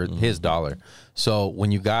dollars or his dollar. So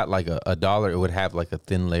when you got like a dollar, it would have like a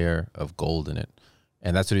thin layer of gold in it,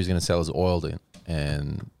 and that's what he was going to sell his oil in.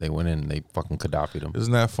 And they went in and they fucking Gaddafi'd him.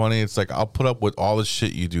 Isn't that funny? It's like I'll put up with all the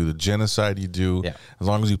shit you do, the genocide you do, Yeah. as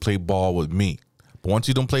long as you play ball with me. But once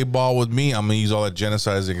you don't play ball with me, I'm gonna use all that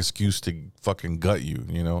genocide as an excuse to fucking gut you,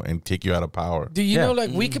 and take you out of power. Do you Yeah. know,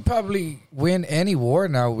 like, we could probably win any war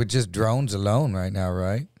now with just drones alone right now,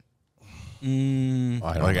 right? I don't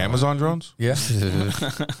Like know. Amazon drones? Yeah.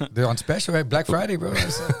 They're on special, right? Black Friday, bro.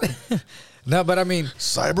 No, but I mean,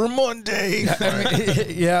 Cyber Monday.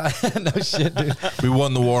 yeah. No shit, dude. We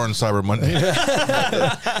won the war on Cyber Monday.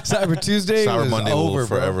 Cyber Tuesday Cyber was Monday over, will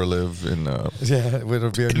bro. forever live in. Yeah, it'll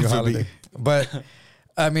be a new Infamy. holiday. But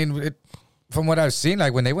I mean, from what I've seen,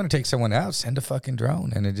 like when they want to take someone out, send a fucking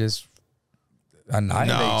drone, and it just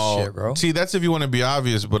annihilates shit, bro. See, that's if you want to be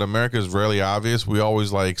obvious, but America is rarely obvious. We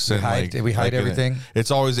always like send we hide like everything.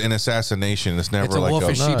 It's always an assassination. It's never It's a like wolf in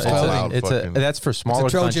No, sheep's it's clothing. that's for smaller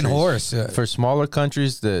Trojan countries. horse. For smaller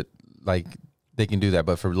countries that like they can do that,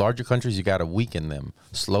 but for larger countries, you got to weaken them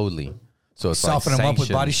slowly. So it's Soften like them up with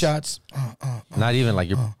body sanctions. shots. Not even like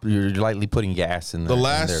you're lightly putting gas in The there.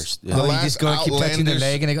 last- in the their- You last just go and keep touching their outlandish-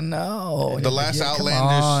 leg, and they go, no. The last come outlandish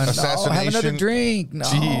on. No, have assassination- another drink.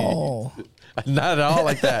 No. not at all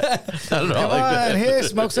like that. Not at all Come like on, here,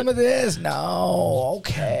 smoke some of this. No,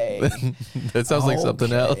 okay. that. That sounds like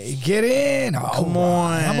something else. Okay, get in. Come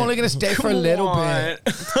on. I'm only going to stay for a little bit.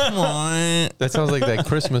 Come on. That sounds like that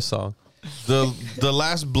Christmas song. The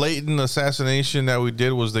last blatant assassination that we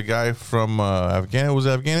did was the guy from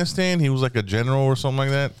Afghanistan. He was like a general or something like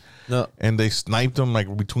that. No. And they sniped him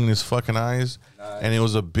like between his fucking eyes, and it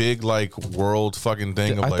was a big like world fucking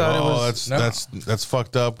thing of I like, thought it oh, was- that's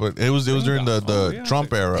fucked up. But it was during the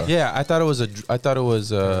Trump era. Yeah, I thought it was a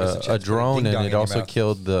drone, ding dong and in it your also mouth.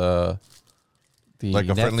 killed the Like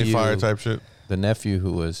a friendly nephew- fire type shit. The nephew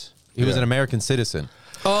who was He was Yeah. an American citizen.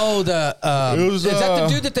 Oh, It was, is that the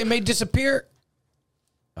dude that they made disappear?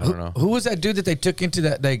 I don't know. Who was that dude that they took into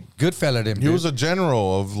that? They Goodfella him. He was a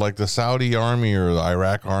general of like the Saudi army or the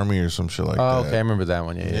Iraq army or some shit like Oh, that. okay, I remember that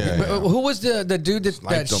one. Yeah. But, who was the dude that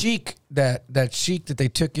Sniped him. sheik that sheik that they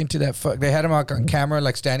took into that? They had him on camera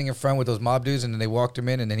like standing in front with those mob dudes, and then they walked him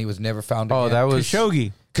in, and then he was never found. Oh, again. that was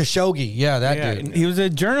Khashoggi. Khashoggi. Yeah, that Yeah, dude. he was a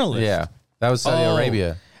journalist. Yeah, that was Saudi Oh.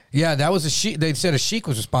 Arabia. Yeah, that was a sheik. They said a sheik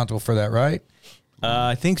was responsible for that, right?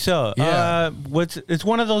 I think so. Yeah. It's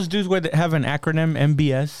one of those dudes where they have an acronym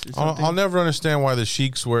MBS. or something. I'll never understand why the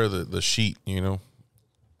sheiks wear the sheet, you know?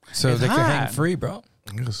 So It's they could hang hot. free, bro.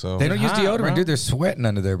 I guess so. They don't use hot, deodorant, bro. dude. They're sweating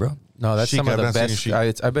under there, bro. No, that's Chic, some of I've the not seen a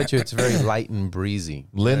best. chic. I bet you it's very light and breezy. You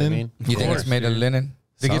know what I Linen? mean? You think course, it's made of dude. linen?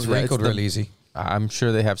 I think it's Sounds like wrinkled it's the- real easy. I'm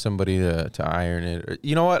sure they have somebody to iron it.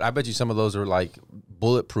 You know what? I bet you some of those are like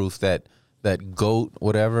bulletproof. That goat,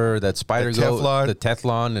 whatever, that spider The goat, Teflon? the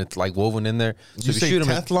Teflon, it's like woven in there. Did you say shoot 'em-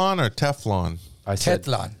 Teflon or Teflon? I said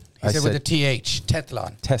Teflon. He I said with a said- TH.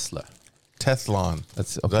 Teflon. Tesla. Teflon.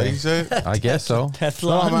 That's Is that how okay. you say it? I guess so. No,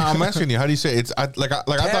 Teflon. I'm asking you. How do you say it? It's I thought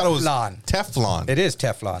it was Teflon. Teflon. It is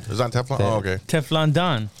Teflon. It's not Teflon. Oh, okay. Teflon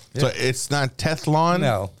Don. So it's not Teflon.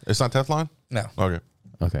 No. It's not Teflon. No, Okay.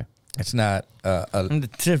 Okay. it's not. I'm the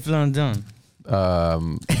Teflon Don.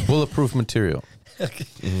 Bulletproof material.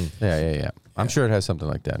 Yeah. I'm sure it has something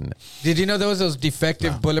like that in it. Did you know there was those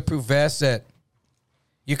defective bulletproof vests that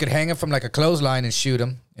you could hang them from like a clothesline and shoot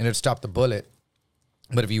them, and it'd stop the bullet.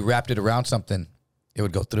 But if you wrapped it around something, it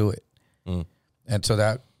would go through it. And so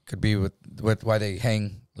that could be with why they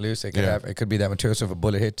hang loose. They could Yeah. have it could be that material. So if a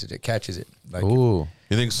bullet hits it, it catches it. Like Ooh.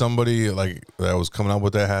 You think somebody like that was coming up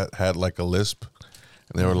with that had like a lisp,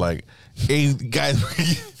 and they were like, "Hey guys,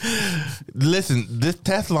 listen, this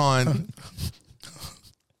Teflon."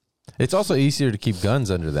 It's also easier to keep guns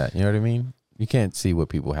under that. You know what I mean? You can't see what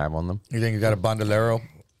people have on them. you think you got a bandolero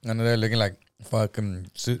under there looking like fucking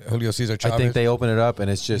Julio Cesar Chavez? I think they open it up and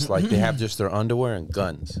it's just like they have just their underwear and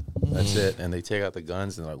guns. That's it. And they take out the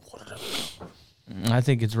guns and they're like, I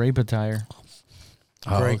think it's rape attire.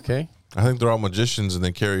 oh, okay. I think they're all magicians and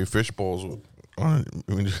they carry fish bowls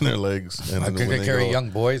between their legs. And I then think when they carry go, young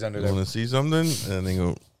boys under They there. want to see something, and they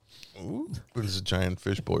go, "Ooh, there's a giant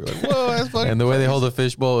fish bowl." You're like, "Whoa, that's fucking." And the way they hold a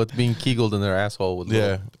fishbowl, it's being kegeled in their asshole with yeah,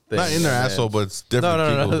 little not things. in their And asshole, then- but it's different. No,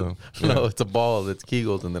 Kegels, no. though. No, it's a ball that's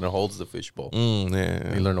kegeled and then it holds the fishbowl.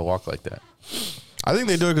 Yeah. You learn to walk like that. I think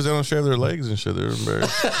they do it because they don't shave their legs and shit. They're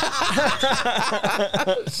embarrassed.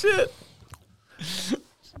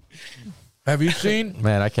 Have you seen?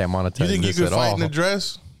 Man, I can't monetize You think you this could at fight all. in a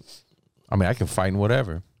dress? I mean, I can fight in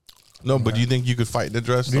whatever. No, but do you think you could fight in a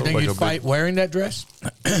dress? Do you though? think Like you'd a big- fight wearing that dress?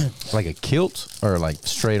 Like a kilt or like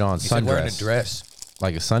straight on He said wearing a sundress? dress.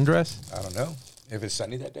 Like a sundress? I don't know if it's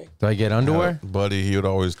sunny that day. Do I get underwear? Buddy, he would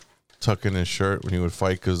always tuck in his shirt when he would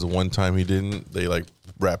fight because the one time he didn't, they like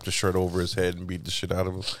wrapped the shirt over his head and beat the shit out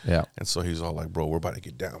of him. Yeah. And so he's all like, "Bro, we're about to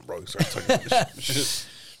get down, bro." He starts tucking the shit.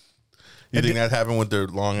 You think that happened with their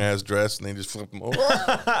long ass dress and they just flip them over?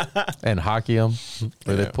 And hockey them,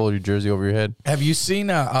 where they pull your jersey over your head. Have you seen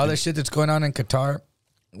all the shit that's going on in Qatar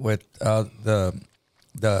with the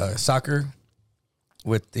soccer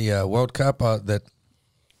with the World Cup? That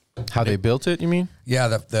How they built it, you mean? yeah,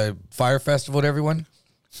 the Fire Festival to everyone.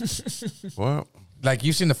 What? Like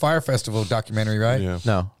you've seen the Fire Festival documentary, right? Yeah.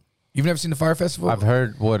 No. You've never seen the Fire Festival? I've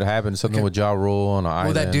heard what happened, something Okay. with Ja Rule on an Well,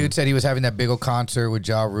 island. that dude said he was having that big old concert with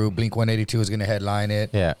Ja Rule. Blink 182 was going to headline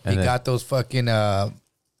it. Yeah, he and then- got those fucking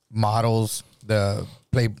models, the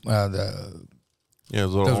Yeah,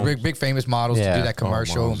 those big famous models to Yeah. do that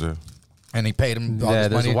commercial, and he paid them all Yeah,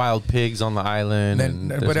 this there's money. wild pigs on the island,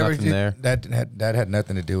 and there's whatever nothing there. that had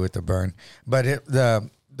nothing to do with the burn, but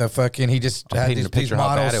the fucking he just I'm had painting these a picture how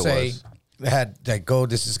models bad it say was. had like go.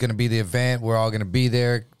 This is going to be the event. We're all going to be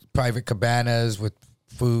there. Private cabanas with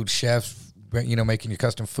food chefs, making your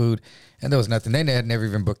custom food, and there was nothing. They had never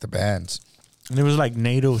even booked the bands, And it was like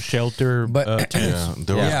NATO shelter. but Yeah,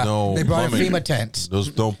 there was yeah, no they brought in plumbing. FEMA tents. There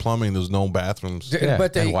was no plumbing. There was no bathrooms. Yeah,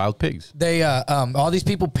 But and wild pigs. They all these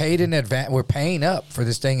people paid in advance. Were paying up for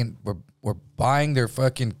this thing, and were buying their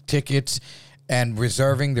fucking tickets and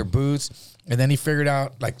reserving their booths. And then he figured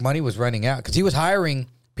out like money was running out because he was hiring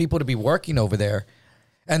people to be working over there,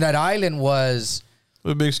 and that island was It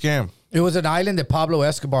was a big scam. it was an island that Pablo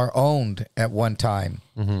Escobar owned at one time.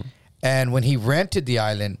 And when he rented the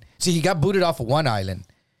island, see, he got booted off of one island,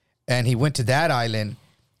 and he went to that island,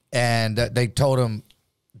 and they told him,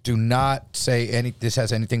 "Do not say this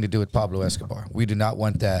has anything to do with Pablo Escobar. We do not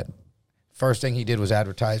want that." First thing he did was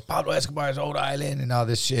advertise Pablo Escobar's old island and all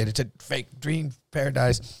this shit. It's a fake dream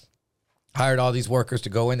paradise. Hired all these workers to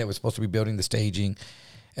go in. They were supposed to be building the staging,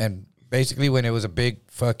 And basically, when it was a big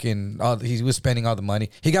fucking, he was spending all the money.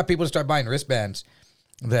 He got people to start buying wristbands,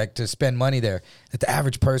 like to spend money there. That the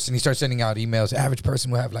average person, he starts sending out emails. The average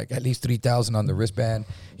person will have like at least 3,000 on the wristband.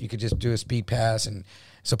 You could just do a speed pass, and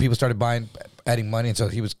so people started adding money, and so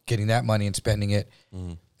he was getting that money and spending it.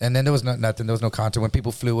 And then there was nothing. There was no content. When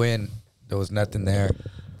people flew in, there was nothing there.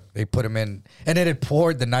 They put them in, and it had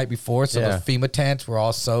poured the night before, so the FEMA tents were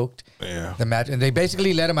all soaked. Yeah, and they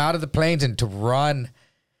basically let them out of the planes and to run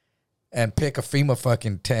and pick a FEMA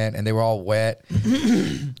fucking tent, and they were all wet.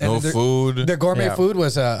 no food. Their gourmet food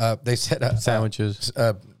was they said sandwiches,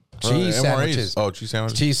 cheese sandwiches. Oh, cheese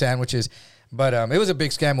sandwiches. Cheese sandwiches. But it was a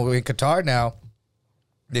big scam in Qatar. Now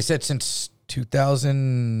they said since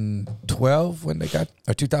 2012 when they got,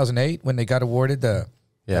 or 2008 when they got awarded the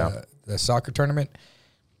soccer tournament.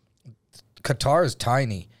 Qatar is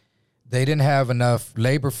tiny. They didn't have enough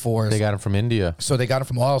labor force. They got them from India. So they got them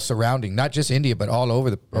from all surrounding, not just India, but all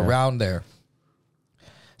over around there.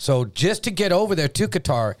 So just to get over there to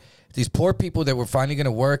Qatar, these poor people that were finally going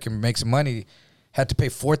to work and make some money had to pay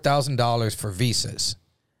 $4,000 for visas.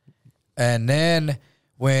 And then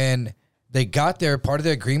when they got there, part of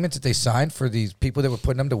the agreements that they signed for these people that were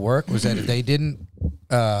putting them to work was that if they didn't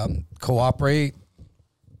cooperate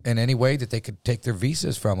in any way, that they could take their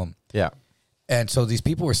visas from them. Yeah. And so these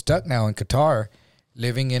people were stuck now in Qatar,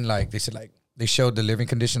 living in they showed the living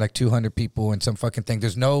condition, like 200 people in some fucking thing.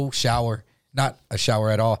 There's no shower, not a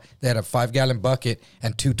shower at all. They had a 5-gallon bucket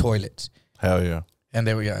and 2 toilets. Hell yeah. And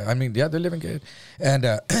they were, they're living good. And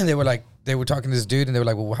they were talking to this dude, and they were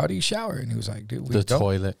like, well, how do you shower? And he was like, dude,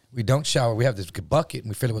 we don't shower. We have this bucket,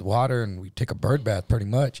 and we fill it with water, and we take a bird bath pretty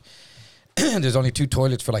much. There's only 2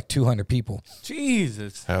 toilets for like 200 people.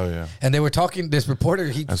 Jesus. Hell yeah. And they were talking, this reporter,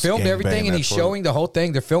 he filmed everything, and he's showing the whole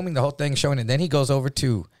thing. They're filming the whole thing, showing it. And then he goes over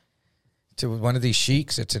to one of these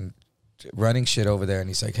sheiks that's running shit over there. And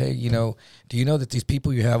he's like, hey, do you know that these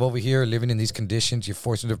people you have over here are living in these conditions?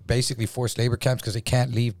 They're basically forced labor camps because they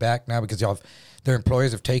can't leave back now because their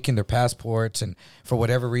employers have taken their passports, and for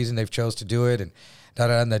whatever reason they've chose to do it. And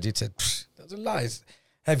and that dude said, those are lies.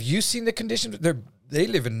 Have you seen the conditions? They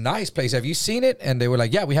live in a nice place. Have you seen it? And they were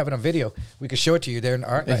like, yeah, we have it on video. We could show it to you. There in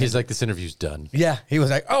art. And he's like, this interview's done. Yeah. He was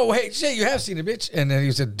like, oh, hey, shit, you have seen it, bitch. And then he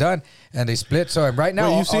said, done. And they split. So right now.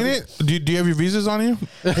 Wait, you've seen it? Do you have your visas on you?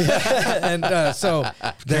 And so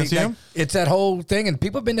Can't see them? It's that whole thing. And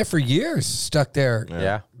people have been there for years, stuck there.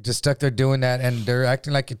 Yeah. Just stuck there doing that. And they're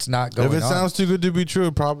acting like it's not going on. If it sounds too good to be true,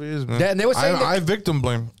 it probably is, man. And they were saying I victim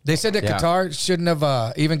blame. They said that Qatar shouldn't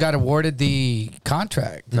have even got awarded the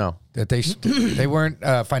contract. No. That they weren't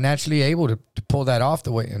financially able to pull that off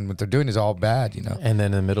the way, and what they're doing is all bad, And then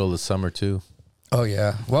in the middle of the summer too. Oh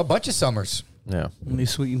yeah, well, a bunch of summers. Yeah, and they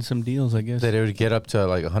sweeten some deals, I guess. That it would get up to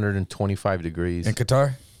like 125 degrees in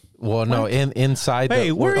Qatar. Well, no, inside.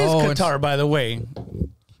 Hey, where is Qatar, by the way?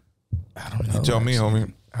 I don't know. You tell me,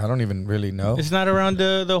 homie. I don't even really know. It's not around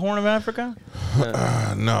the Horn of Africa.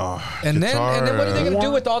 No. And then what are they going to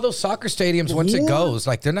do with all those soccer stadiums once it goes?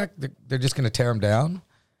 Like they're just going to tear them down.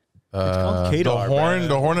 It's called Qatar,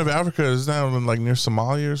 the Horn of Africa is that like near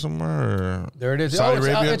Somalia or somewhere? Or there it is. Saudi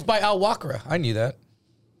Arabia? It's by Al Wakra. I knew that.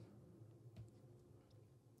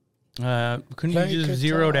 Couldn't you just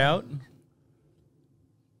zero it out?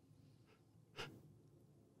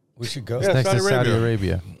 We should go. It's next to Saudi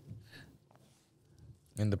Arabia.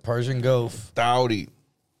 In the Persian Gulf. Saudi.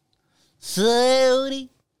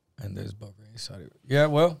 And there's Bahrain, Saudi. Yeah,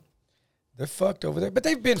 well, they're fucked over there. But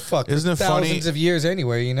they've been fucked for thousands of years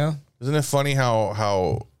anyway, Isn't it funny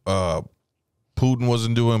how Putin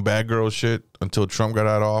wasn't doing bad girl shit until Trump got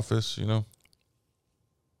out of office,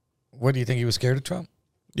 What do you think, he was scared of Trump?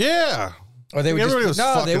 Yeah. Or they were Everybody was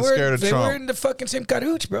fucking scared of Trump. They were in the fucking same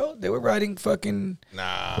cahoots, bro. They were riding fucking...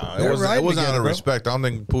 Nah, it wasn't out of respect. I don't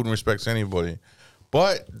think Putin respects anybody.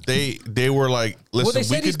 But they were like, listen, well, they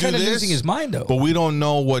said we he's could do kind of this, losing his mind, though. but we don't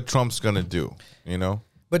know what Trump's going to do,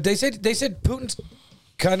 But they said Putin's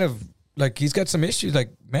kind of, like, he's got some issues, like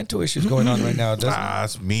mental issues going on right now.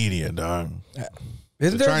 That's media, dog.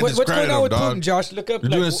 Isn't there? What's going on with Putin, Josh? Look up. They're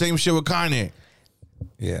doing the same shit with Kanye.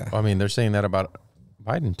 Yeah. I mean, they're saying that about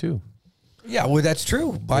Biden, too. Yeah, well, that's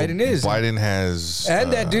true. Biden is. Biden has...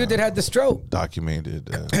 And that dude that had the stroke. Documented.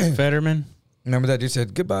 Fetterman. Remember that dude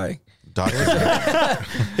said, goodbye.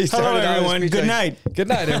 Hello, everyone. Good night. Good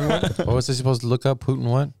night, everyone. What was they supposed to look up? Putin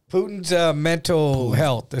what? Putin's mental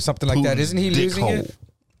health or something like that. Isn't he losing it?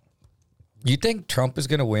 You think Trump is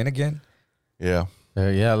going to win again? Yeah.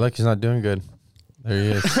 Yeah, look, he's not doing good. There he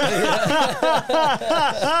is. Doing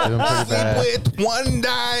pretty bad. With one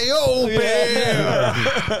eye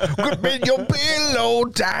open. Could be your pillow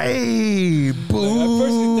tight.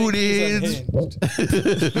 Booted.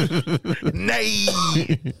 Nay.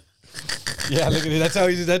 Yeah, look at it. That's how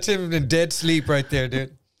he's. That's him in dead sleep right there,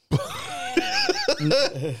 dude.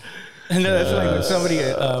 And that's like when somebody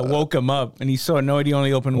woke him up and he so annoyed he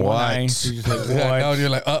only opened one eye. What? He's just like, Yeah, what? no, you're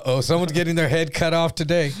like, someone's getting their head cut off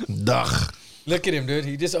today. Duh. Look at him, dude.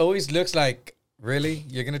 He just always looks like, really?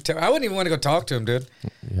 You're gonna tell? I wouldn't even want to go talk to him, dude.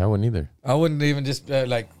 Yeah, I wouldn't either. I wouldn't even just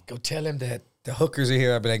like go tell him that the hookers are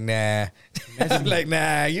here. I'd be like, nah. I'd be like,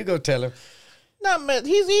 nah. You go tell him.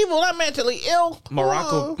 He's evil, not mentally ill.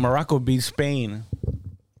 Morocco beat Spain.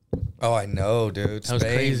 Oh, I know, dude. That was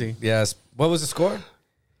crazy. Yes. What was the score?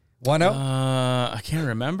 1-0. I can't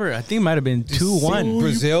remember. I think it might have been 2-1.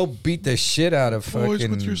 Brazil beat the shit out of Boys with your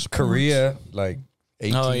fucking sports. Korea, like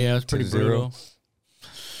 18 Oh yeah, it's pretty to brutal.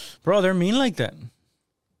 0. Bro, they're mean like that.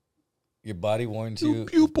 Your body warns you.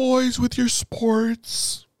 You boys with your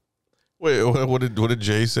sports. Wait, what did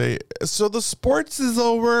Jay say? So the sports is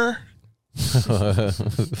over.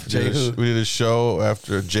 Jay who? We did a show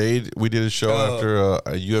after Jade. We did a show after a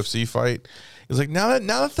UFC fight. He's like, now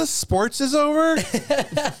that the sports is over,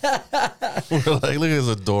 we're like, look at this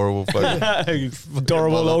adorable fucking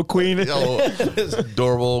Adorable old queen. this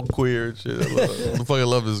adorable queer shit. I fucking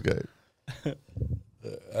love this guy.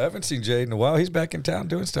 I haven't seen Jade in a while. He's back in town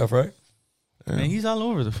doing stuff, right? Man, he's all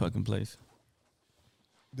over the fucking place.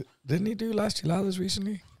 Didn't he do Las Chiladas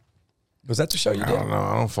recently? Was that the show you I did? don't know.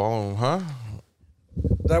 I don't follow him, huh?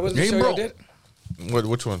 That was the Hey, show bro. you did?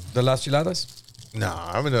 Which one? The Las Chiladas? Nah,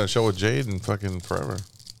 I haven't done a show with Jade in fucking forever.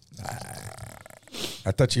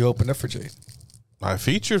 I thought you opened up for Jade. I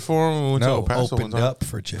featured for him. We went to No, El Paso one opened time. up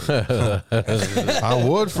for Jade. I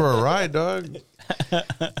would for a ride, dog.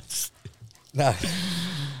 Nah.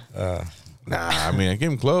 Nah, I mean, I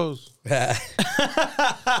came close. Yeah.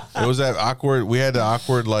 It was that awkward. We had the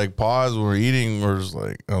awkward like pause when we were eating. We're just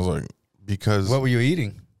like, I was like, because What were you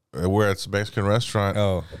eating? we're at some Mexican restaurant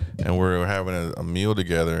Oh, and we're having a meal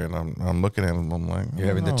together, and I'm looking at him. I'm like, you're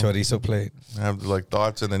having the chorizo plate. I have like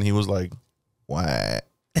thoughts, and then he was like, "What?"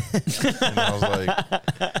 And I was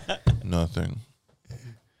like, "Nothing."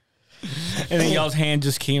 And then y'all's hand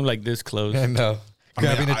just came like this close. I know.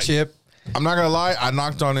 Grabbing a chip. I'm not gonna lie. I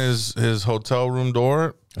knocked on his hotel room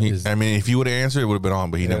door. I mean, if he would have answered, it would have been on,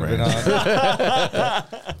 but he never Been answered.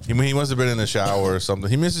 on. He must have been in the shower or something.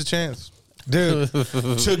 He missed his chance Dude,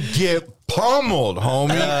 to get pummeled,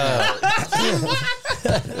 homie.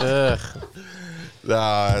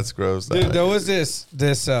 Nah, that's gross. dude, there was this,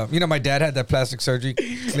 my dad had that plastic surgery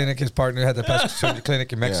clinic. His partner had the plastic surgery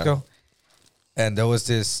clinic in Mexico. And there was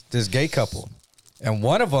this gay couple. And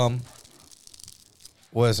one of them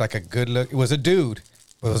was like it was a dude,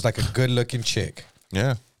 but it was like a good looking chick.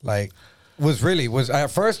 Yeah, Like, at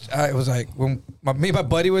first, I was like, when me and my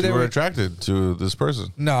buddy were you there. were attracted to this person.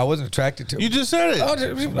 No, I wasn't attracted to him. You just said it.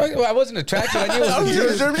 I wasn't attracted. I knew it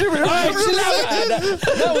was a dude. All right, chill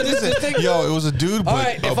out. No, this is the thing. Yo, it was a dude, All but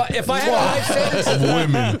right, if I had a life sentence, of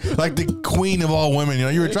women, like the queen of all women. You know,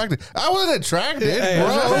 you were attracted. I wasn't attracted, Hey,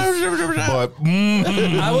 bro. But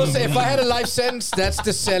I will say, if I had a life sentence, that's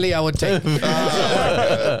the celly I would take.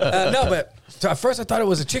 No, but so at first I thought it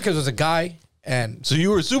was a chick. It was a guy. And so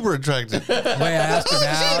you were super attracted. wait, I asked him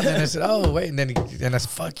out, and I said, "Oh, wait," and then I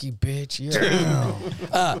said, "Fuck you, bitch."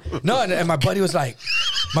 Yeah. No, and my buddy was like,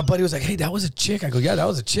 "Hey, that was a chick." I go, "Yeah, that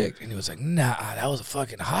was a chick," and he was like, "Nah, that was a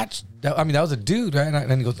fucking hot. That was a dude, right?"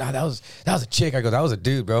 And then he goes, "Nah, that was a chick." I go, "That was a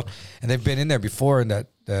dude, bro." And they've been in there before, and that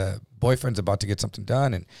the boyfriend's about to get something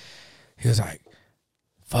done, and he was like,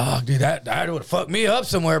 "Fuck, dude, that would have fucked me up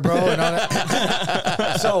somewhere, bro." And all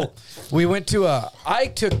that. So we went to I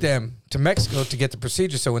took them to Mexico to get the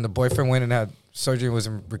procedure. So when the boyfriend went and had surgery and was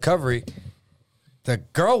in recovery, the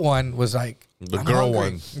girl one was like, The "I'm girl hungry."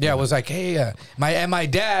 one. Yeah, was like, "Hey," my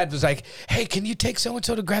dad was like, "Hey, can you take so and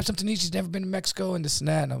so to grab something to eat? She's never been to Mexico and this and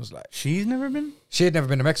that." And I was like, She's never been? she had never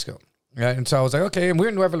been to Mexico, right? And so I was like, "Okay," and we're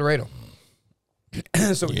in Nuevo Laredo.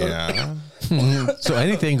 So we go to- Yeah. So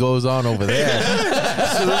anything goes on over there.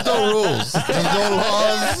 So there's no rules. There's no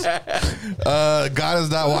laws. God is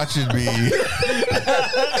not watching me.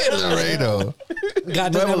 In Laredo.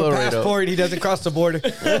 God doesn't have a Laredo. passport. He doesn't cross the border.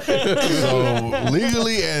 So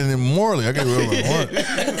legally and morally, I can do whatever I want.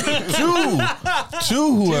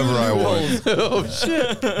 To whoever I want. Oh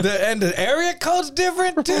shit! And the area code's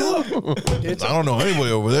different too. I don't know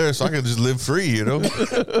anybody over there, so I can just live free, you know?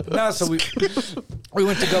 No, so we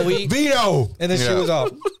went to go eat, Vito! and then she Yeah. was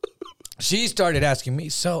off. She started asking me,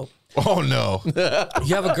 "So, Oh, no.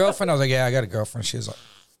 you have a girlfriend?" I was like, "Yeah, I got a girlfriend." She was like,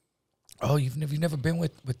 Oh, you've never been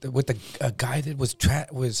with a guy that was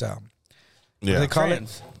what do Yeah. they call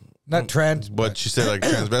Trans. it? Not trans, But she said like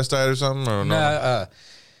transvestite or something, or no? no.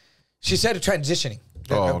 She said transitioning.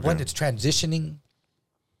 Oh, okay. When it's transitioning,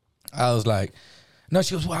 I was like, no.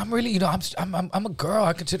 She goes, well, I'm really, I'm a girl.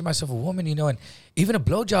 I consider myself a woman, and even a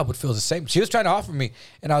blowjob would feel the same. She was trying to offer me,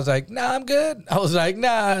 and I was like, nah, I'm good. I was like,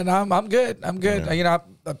 nah, I'm good. I'm good. Yeah.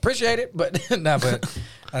 I appreciate it, but nah,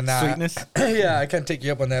 Sweetness. Yeah, I can't take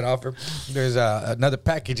you up on that offer. There's another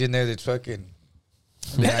package in there that's fucking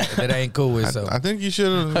that I ain't cool with. So I think you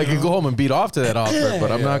should. I could go home and beat off to that offer,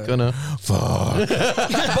 but I'm not gonna. Fuck. but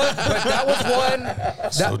that was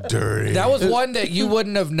one. So dirty. That was one that you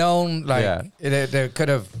wouldn't have known. Like Yeah. that could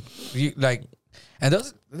have, and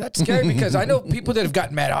that's scary because I know people that have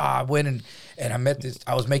gotten mad. I went and I met this.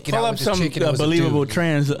 I was making Call out up with this some chick. And it was a believable dude.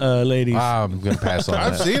 trans ladies. I'm gonna pass on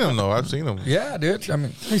I've that. seen him though. I've seen him. Yeah, dude. I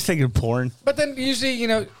mean, He's taking porn. but then usually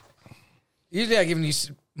I give you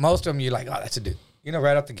most of them. You're like, oh, that's a dude.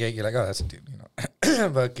 Right off the gate, you're like, oh, that's a dude.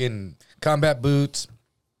 Fucking combat boots,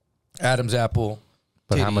 Adam's apple.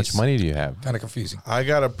 But how much money do you have? Kind of confusing. I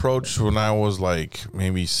got approached when I was like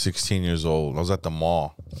maybe 16 years old. I was at the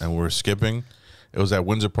mall and we were skipping. It was at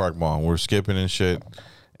Windsor Park Mall. And we were skipping and shit,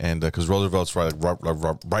 and because Roosevelt's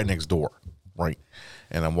right next door, right.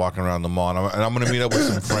 And I'm walking around the mall, and I'm gonna meet up with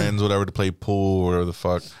some friends, whatever, to play pool or whatever the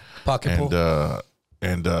fuck. Pocket pool.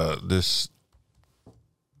 And this.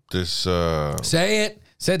 Say it.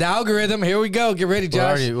 Say the algorithm. Here we go. Get ready,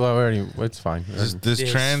 Josh. It's fine.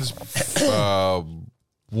 This trans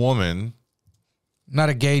woman. Not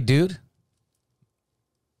a gay dude.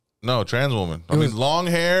 No, trans woman. I It mean, was- long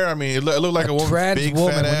hair. I mean, it looked like a woman. Trans Big,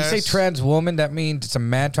 woman. fat When ass. you say trans woman, that means it's a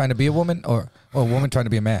man trying to be a woman or a woman trying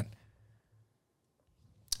to be a man.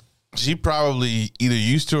 She probably either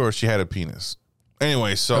used to or she had a penis.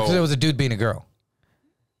 Anyway, so Because it was a dude being a girl.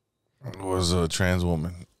 it was a trans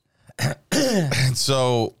woman. And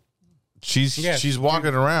so she's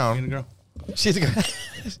walking around Girl. She's a girl.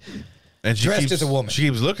 and she dressed keeps, as a woman. She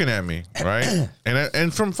keeps looking at me, right?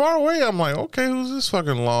 and from far away, I'm like, okay, who's this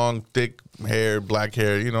fucking long, thick hair, black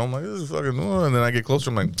hair? I'm like, this is fucking. And then I get closer,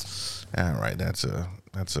 I'm like, all right, that's a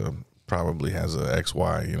probably has a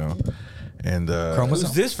XY, and Chromosome.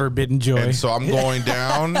 Who's this forbidden joy? and so I'm going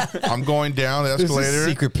down. I'm going down the This is escalator.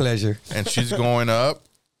 secret pleasure. And she's going up,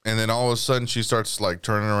 and then all of a sudden she starts like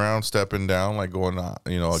turning around, stepping down, like going,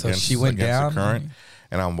 against, she went against down? the current.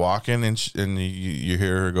 And I'm walking, and you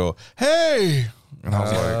hear her go, "Hey!" And I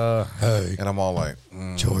was like, Hey, and I'm all like,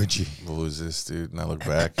 Georgie. "Who is this dude?" And I look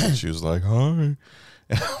back, and she was like, "Hi," and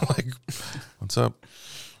I'm like, "What's up?"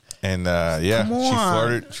 And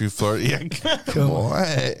she flirted. Yeah, come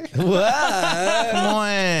on,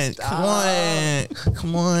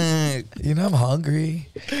 come on. I'm hungry.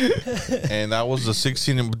 And I was a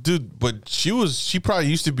 16, dude. But she probably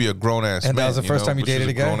used to be a grown ass. And that was the first time you dated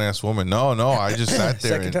a guy? Grown ass woman. No, I just sat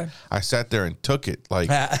there. Second and time? I sat there and took it like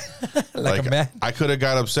like a man. I could have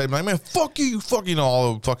got upset, like, man, fuck you,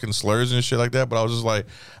 all the fucking slurs and shit like that. But I was just like,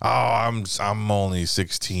 oh, I'm only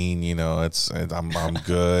 16, I'm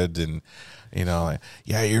good, and like,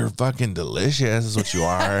 yeah, you're fucking delicious. Is what you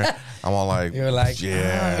are. I'm all like, You're like,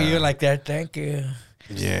 yeah, you're like that. Thank you.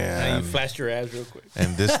 yeah. you and- flashed your ass real quick.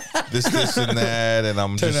 and this and that, and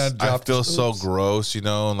I'm Turn just, on, I drop feel the so oops. gross, and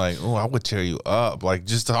like, oh, I would tear you up, like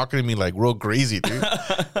just talking to me like real crazy, dude.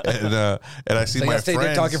 and I see So my I stayed there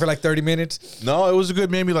friends talking for like 30 minutes. No, it was a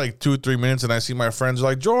good maybe like 2 or 3 minutes, and I see my friends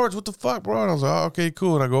like, George, what the fuck, bro? And I was like, oh, okay,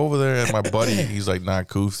 cool. And I go over there, and my buddy, he's like not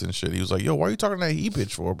coofed and shit. He was like, yo, why are you talking to that he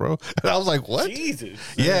bitch for, bro? And I was like, what? Jesus.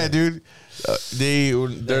 Yeah, dude.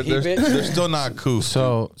 They're still not coofed.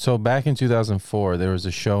 So back in 2004, there was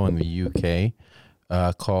a show in the UK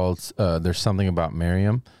called "There's Something About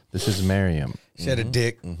Miriam." This is Miriam, She had a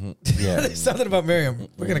dick. yeah. There's something about Miriam.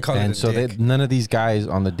 We're gonna call And it a so dick. none of these guys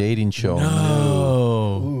on the dating show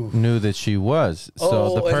knew that she was.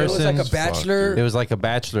 So the and person, it was like a bachelor. it was like a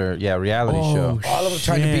bachelor, reality show. All of them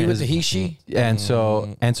trying to be with the he she. And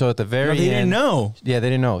so at the very They end, didn't know. Yeah, they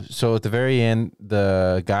didn't know. So at the very end,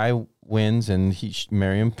 the guy wins, and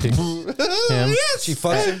Miriam picks him. She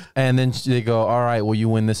fucks him. And then they go, all right, well, you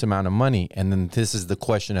win this amount of money. And then this is the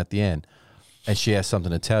question at the end. And she has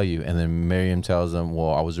something to tell you. And then Miriam tells them, well,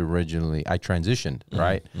 I transitioned,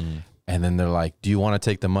 right? And then they're like, do you want to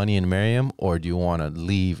take the money and marry him, or do you want to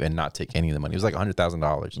leave and not take any of the money? It was like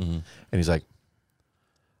 $100,000. And he's like,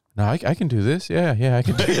 no, I can do this. Yeah, I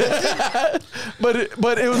can do this. but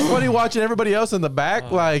it was funny watching everybody else in the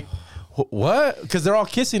back, like, what? Because they're all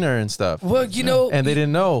kissing her and stuff. Well, And they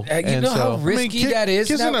didn't know. You And know so- how risky that is.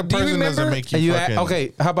 Kissing Now, a do you person remember? doesn't make you, And you fucking.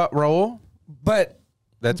 okay, how about Raul? But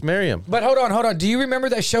That's Miriam. But hold on. Do you remember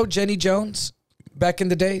that show Jenny Jones back in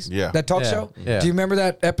the days? Yeah. That talk Yeah, show? yeah. Do you remember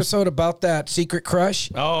that episode about that secret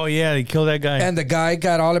crush? Oh yeah, he killed that guy. And the guy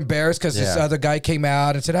got all embarrassed because this Yeah. other guy came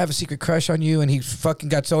out and said, I have a secret crush on you. And he fucking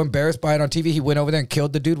got so embarrassed by it on TV, he went over there and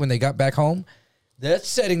killed the dude when they got back home. That's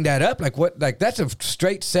setting that up. Like what? Like that's a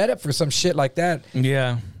straight setup for some shit like that.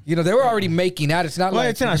 yeah. You know, they were already making out. It's not Well,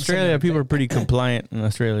 like it's in Australia. People are pretty compliant in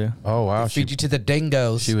Australia. Oh wow, feed you to the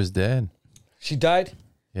dingoes. she was dead. She died?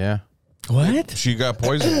 Yeah, What? She got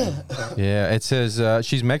poisoned. yeah. It says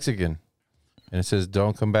she's Mexican, and it says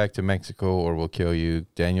don't come back to Mexico or we'll kill you.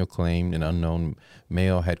 Daniel claimed an unknown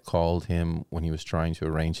male had called him when he was trying to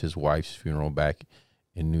arrange his wife's funeral back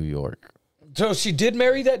in New York. So she did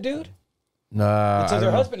marry that dude? Nah, It says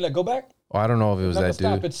her husband. Like, go back. I don't know if it was No, that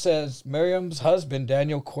stop. dude. It says Miriam's husband,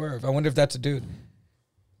 Daniel Cuerv. I wonder if that's a dude.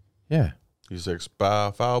 Yeah. He's like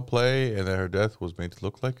foul play, and then her death was made to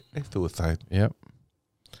look like a suicide. Yep.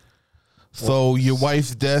 So your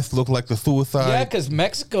wife's death looked like the suicide. Yeah, because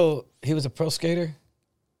Mexico, he was a pro skater.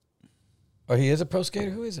 Or he is a pro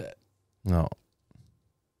skater? Who is that? No.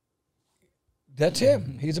 That's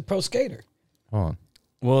him. He's a pro skater. Hold on.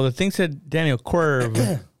 Well, the thing said Daniel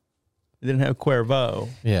Cuervo. It didn't have Cuervo.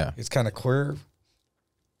 Yeah. He's kind of Cuerv.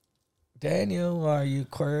 Daniel, are you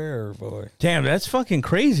Cuerv, boy? Damn, that's fucking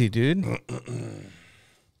crazy, dude.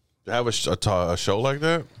 To have a show like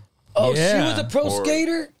that? Oh, Yeah. she was a pro Or-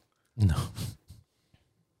 skater? No.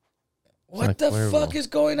 What like the Cuervo. fuck is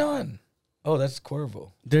going on? Oh, that's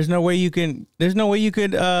Cuervo. There's no way you could find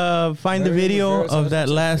the Mary video Rivera's of that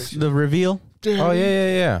husband. the reveal. Oh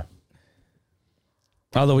yeah.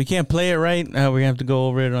 Although we can't play it right, we have to go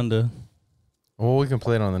over it on the. Well, we can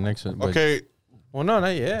play it on the next one. But, Okay, Well, no,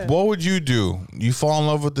 not yet. what would you do? You fall in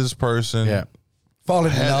love with this person. Yeah. Falling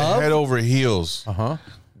in Head, love? head over heels. Uh-huh.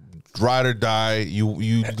 Ride or die. You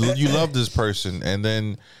love this person, and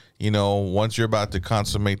then once you're about to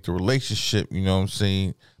consummate the relationship, you know what I'm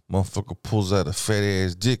saying, motherfucker pulls out a fat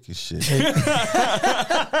ass dick and shit,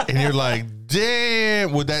 and you're like,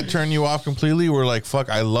 damn, would that turn you off completely? Or like, fuck,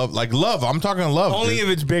 I love, I'm talking love. Only dude. if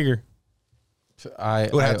it's bigger.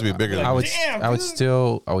 It would have to be bigger than I would. Damn, I would dude.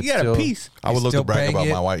 still. I would You got still. a piece. I would love to still brag bang about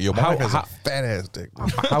it? my wife. Yo, my How- wife has how- a fat ass dick.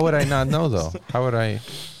 How would I not know though? How would I? I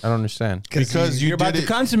don't understand. Because you You're about did to it.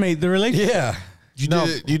 consummate the relationship. Yeah. You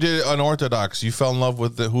did it unorthodox. You fell in love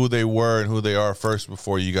with who they were and who they are first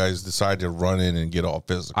before you guys decided to run in and get all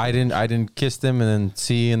physical. I didn't kiss them and then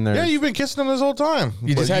see in their. Yeah, you've been kissing them this whole time.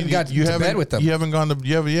 You just But hadn't got to haven't- bed with them. You haven't gone to.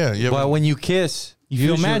 You haven't. Well, when you kiss, You feel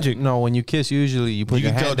usually- magic. No, when you kiss, usually you put You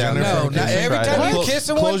your can hand tell down. Jennifer No, there not and every try time to- you kiss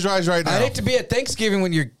someone. Close your eyes right now. I hate to be at Thanksgiving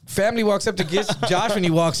when your family walks up to kiss Josh when he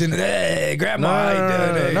walks in. Hey, grandma, how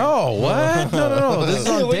you doing? Hey." No, what? No. This is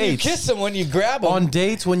on When you dates. kiss someone, you grab them. On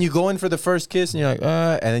dates, when you go in for the first kiss, and you're like,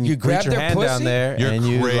 and then you, You grab reach your their hand pussy? down there, You're and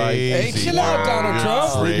you crazy. Hey, chill out, Donald You're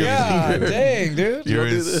Trump. crazy. God dang, dude. You're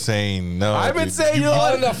insane. No, I've been dude. saying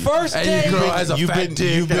On the first And day. your girl has a You've fat been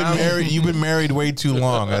dick. you've been and I'm- married. You've been married way too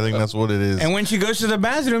long. I think that's what it is. And when she goes to the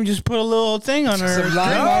bathroom, just put a little thing on her. Some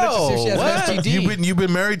lime on it to see if she has what? an STD. You've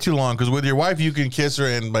been married too long, because with your wife you can kiss her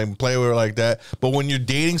and like, play with her like that. But when you're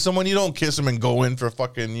dating someone, you don't kiss them and go in for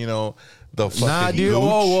fucking the fucking Nah, dude. gooch.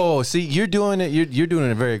 Whoa. See, you're doing it. You're doing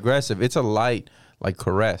it very aggressive. It's a light, like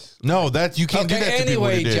caress. No, that you can't do Okay, that to people.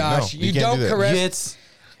 anyway, when you're dating. Josh, No, you can't don't do that. caress. It's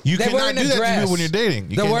You They're cannot wearing do a that to dress. people when you're dating.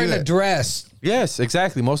 You They're can't wearing do a that. dress yes,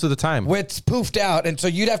 exactly. Most of the time. with poofed out, and so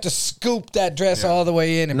you'd have to scoop that dress all the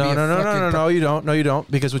way in. And No, be a no, no, no, fucking no, no. You don't. No, you don't.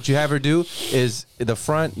 Because what you have her do is the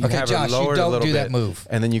front. You Okay, have Josh, her you lowered a don't little do that bit, move.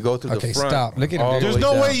 and then you go through Okay, the front. stop. Look at him, all dude. the There's way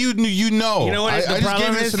no down. way you know. You know what I the just problem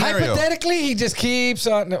gave you a is? scenario. Hypothetically, he just keeps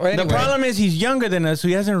on. Anyway. The problem is he's younger than us, so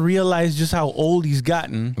he hasn't realized just how old he's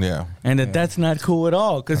gotten. Yeah. And that's not cool at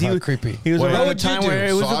all. Because he How was creepy. He was What around a would you time do? where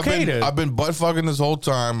it was So okay I've been butt fucking this whole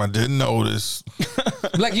time. I didn't notice.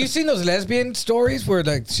 Like, you seen those lesbian stories where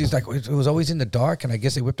like she's like it was always in the dark, and I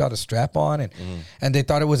guess they whipped out a strap on and they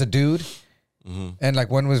thought it was a dude. And like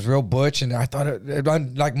one was real butch, and I thought it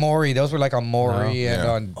on like Maury. Those were like on Maury and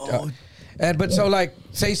Yeah. on. But so like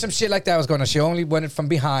say some shit like that was going on. She only went it from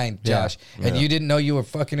behind, Yeah. Josh, and you didn't know you were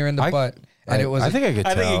fucking her in the butt, and it was. I think I could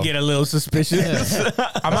tell. I think you get a little suspicious.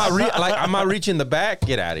 I'm not I'm not reaching the back.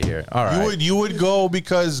 Get out of here. All right. You would go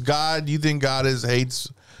because God. You think God hates.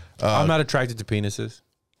 I'm not attracted to penises.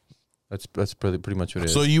 That's pretty much what it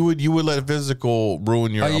is. So you would let physical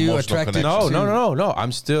ruin your Are you emotional attracted- connection. No.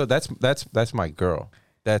 I'm still that's my girl.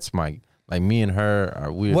 That's my like me and her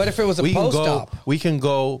are weird. What if it was a we can go- post-op? We can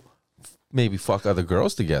go maybe fuck other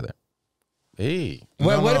girls together. Hey.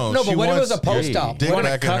 What if she it was a wants post-op? dick You wanna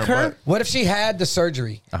back in cuck her? butt. What if she had the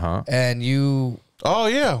surgery Uh-huh. and you Oh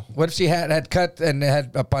yeah. What if she had cut and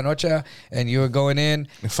had a panocha, and you were going in?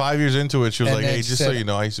 And 5 years into it, she was And like, then "Hey, she just said, so you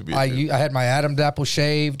know, I used to be." A dude. I had my Adam's apple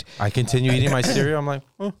shaved. I continue eating my cereal. I'm like,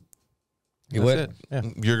 oh, You that's would? it. Yeah.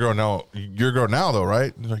 Your girl now, though,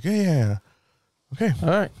 right? You're like, yeah. Okay, All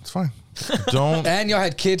right. it's fine. Don't. And y'all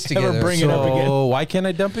had kids together. bring it up again. So why can't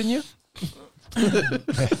I dump in you?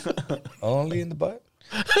 Only in the butt.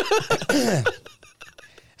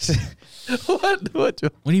 What? What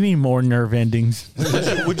do you mean more nerve endings?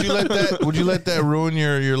 Would you let that ruin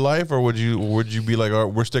your life, or would you be like, "All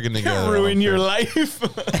right, we're sticking together"? I don't Ruin your care."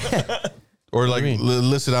 life. Or like, What do you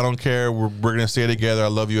listen, I don't care. We're gonna stay together. I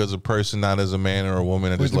love you as a person, not as a man or a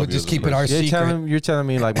woman. I just We'll love you. just as a keep it person. our secret. You're telling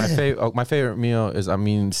me like my favorite meal is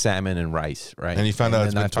salmon and rice, right? And you found out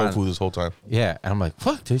it's then been I found- tofu this whole time. Yeah, and I'm like,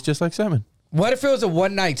 fuck, tastes just like salmon. What if it was a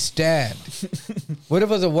one night stand? What if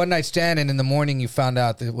it was a one night stand and in the morning you found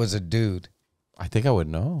out that it was a dude? I think I would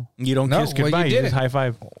know. You don't No, kiss well, you goodbye. You, didn't. just high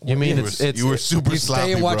five. You mean You were super you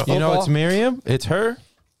stay and sloppy, watch bro. You know it's football? Miriam? It's her.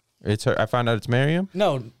 It's her. I found out it's Miriam.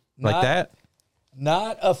 No, Like not, that.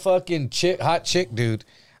 Not a fucking hot chick, dude.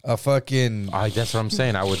 A fucking. That's what I'm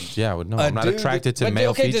saying. I would know. a I'm not dude- attracted to but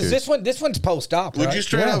male okay, features. This one's post op. Would right? you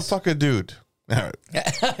straight up Yes. fuck a dude? All right.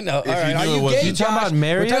 I know. All you right. Are knew it you was- gay, You talking Josh? about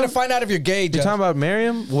Miriam? We're trying to find out if you're gay, You're Josh. talking about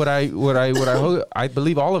Miriam? Would I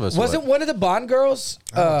believe all of us. Wasn't would. one of the Bond girls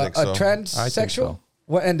don't think a so. transsexual? I think so.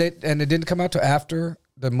 What, and it didn't come out till after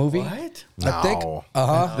the movie. What? I think. No.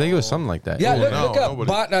 I think it was something like that. Yeah, No, look up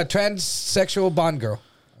nobody. transsexual Bond girl.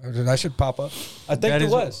 I should pop up. I think That there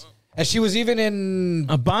is- was, and she was even in.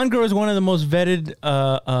 A Bond girl is one of the most vetted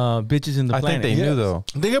bitches in the I planet. think they knew Yes. though.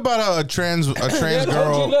 Think about a trans Yeah, I told you,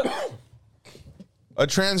 girl, look. a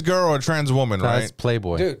trans girl or a trans woman, That's right?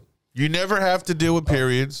 Playboy. Dude. You never have to deal with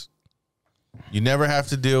periods. You never have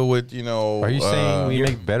to deal with, Are you saying we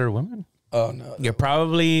make better women? Oh no. You're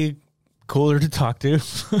probably cooler to talk to.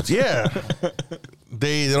 yeah.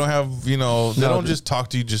 They don't have, they No, don't just talk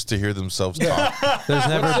to you just to hear themselves talk. There's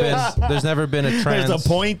never been a trans. There's a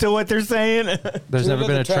point to what they're saying. There's never Look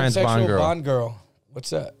been a at the trans Bond transsexual girl. Bond girl. What's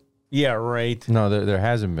that? Yeah, right. No, there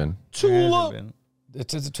hasn't been. There hasn't been.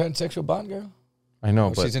 It's a transsexual Bond girl. I know,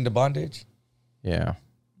 Oh, but she's into bondage. yeah.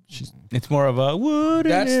 It's more of a wouldn't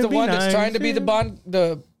That's it the be one that's nice trying to be if- the Bond,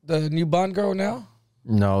 the new Bond girl now.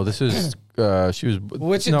 No, this is she was.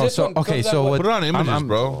 Which is no, this so one okay, comes out so with- what? Put it on images,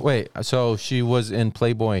 bro. Wait, so she was in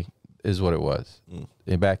Playboy, is what it was,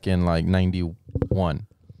 back in like '91.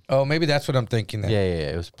 Oh, maybe that's what I'm thinking. Then. Yeah,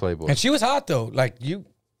 it was Playboy. And she was hot though. Like you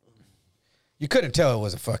couldn't tell it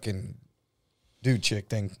was a fucking dude chick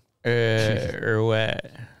thing. Or what?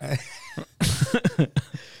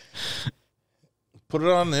 Put it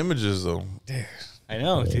on the images, though. I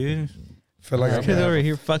know, dude. Feel like This kid's over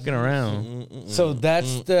here fucking around. So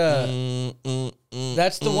that's the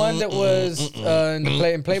one that was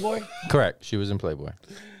in Playboy Correct. She was in Playboy.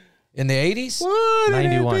 in the 80s.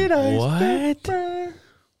 91. What?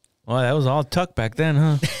 Well, that was all tuck back then,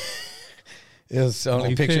 huh? It was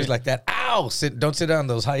only You pictures couldn't- like that. Ow! Don't sit down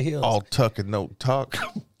those high heels. All tuck and no talk.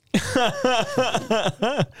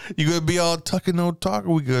 You gonna be all tuck and no talk,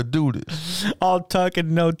 or we gonna do this? All tuck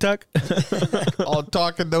and no tuck. All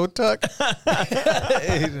talk and no tuck.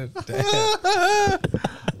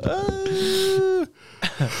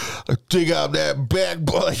 Dig out that back,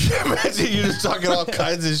 boy. Imagine you just talking all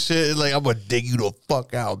kinds of shit. Like, I'm gonna dig you the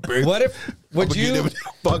fuck out, bitch. What if would you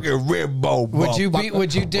fucking rib bone? would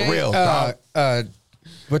you date real dog?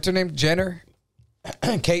 what's her name, Jenner?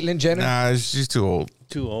 Caitlyn Jenner. Nah, she's too old.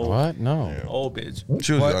 Too old. What? No. Old bitch.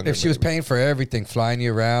 She was What younger, if she was maybe. paying for everything, flying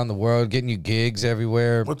you around the world, getting you gigs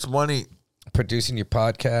everywhere, What's money? producing your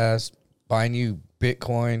podcast, buying you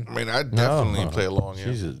Bitcoin? I mean, I definitely No. play along.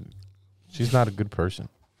 Yeah. She's not a good person.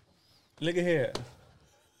 Look at here.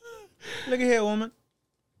 Look at here, woman.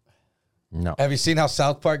 No. Have you seen how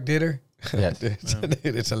South Park did her? Yes. Dude,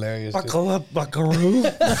 it's hilarious. dude. Buckle up, buckaroo.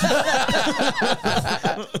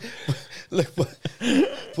 Look,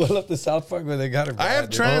 pull up the South Park where they got her. I have bad,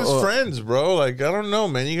 dude. trans friends, bro. Like, I don't know,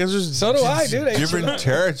 man. You guys are So do I, dude. different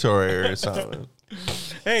territory or something.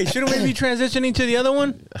 Hey, shouldn't we be transitioning to the other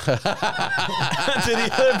one? To the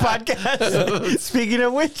other podcast? Speaking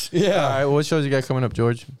of which. All Yeah. right. What shows you got coming up,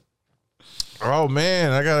 George? Oh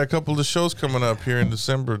man, I got a couple of shows coming up here in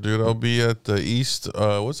December, dude. I'll be at the East.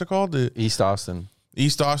 What's it called? The East Austin.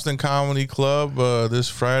 East Austin Comedy Club this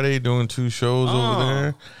Friday, doing 2 shows over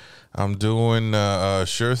there. I'm doing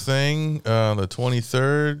Sure Thing the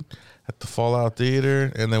 23rd at the Fallout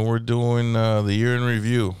Theater, and then we're doing the Year in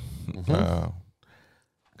Review.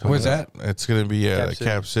 Where's that? It's gonna be Cap City.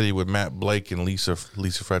 Cap City with Matt Blake and Lisa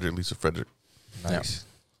Frederick. Nice.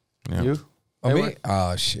 Yeah. You? Oh, Hey, me? what?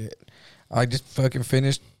 Oh, shit. I just fucking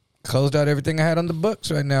closed out everything I had on the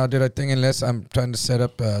books right now. Did I think unless I'm trying to set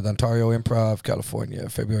up the Ontario Improv, California,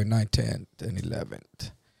 February 9th, 10th, and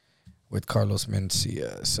 11th with Carlos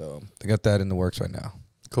Mencia. So I got that in the works right now.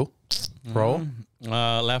 Cool. Bro.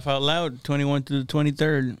 Laugh Out Loud, 21 to the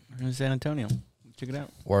 23rd in San Antonio. Check it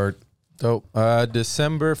out. Word. Dope.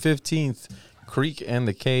 December 15th, Creek and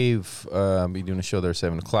the Cave be doing a show there at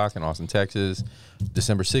 7 o'clock in Austin, Texas.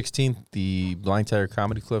 December 16th, the Blind Tiger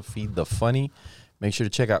Comedy Club, Feed the Funny. Make sure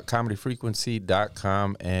to check out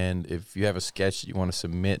comedyfrequency.com. And if you have a sketch that you want to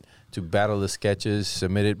submit to Battle of the Sketches,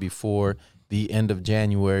 submit it before the end of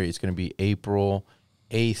January. It's going to be April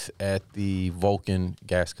 8th at the Vulcan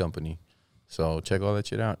Gas Company. So check all that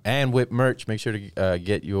shit out. And Whip Merch. Make sure to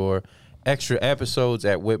get your extra episodes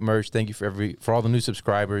at Whip Merch. Thank you for all the new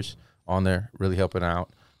subscribers on there. Really helping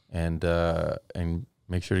out. And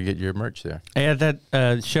make sure to get your merch there. Hey, at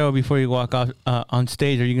that show, before you walk off on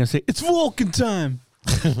stage, are you going to say, it's Vulcan time?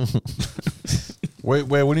 Wait,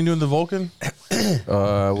 when are you doing the Vulcan?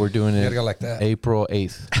 We're doing You it gotta go like that. April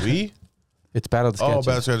 8th. We? It's Battle of the Sketches. Oh,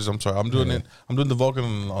 Battle of the Sketches. I'm sorry. I'm doing it. I'm doing the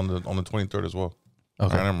Vulcan on the 23rd as well.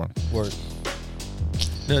 Okay. All right, never mind. Word.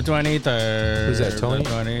 The 23rd. Who's that, Tony? The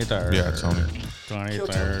 23rd. Yeah, Tony.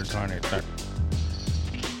 23rd.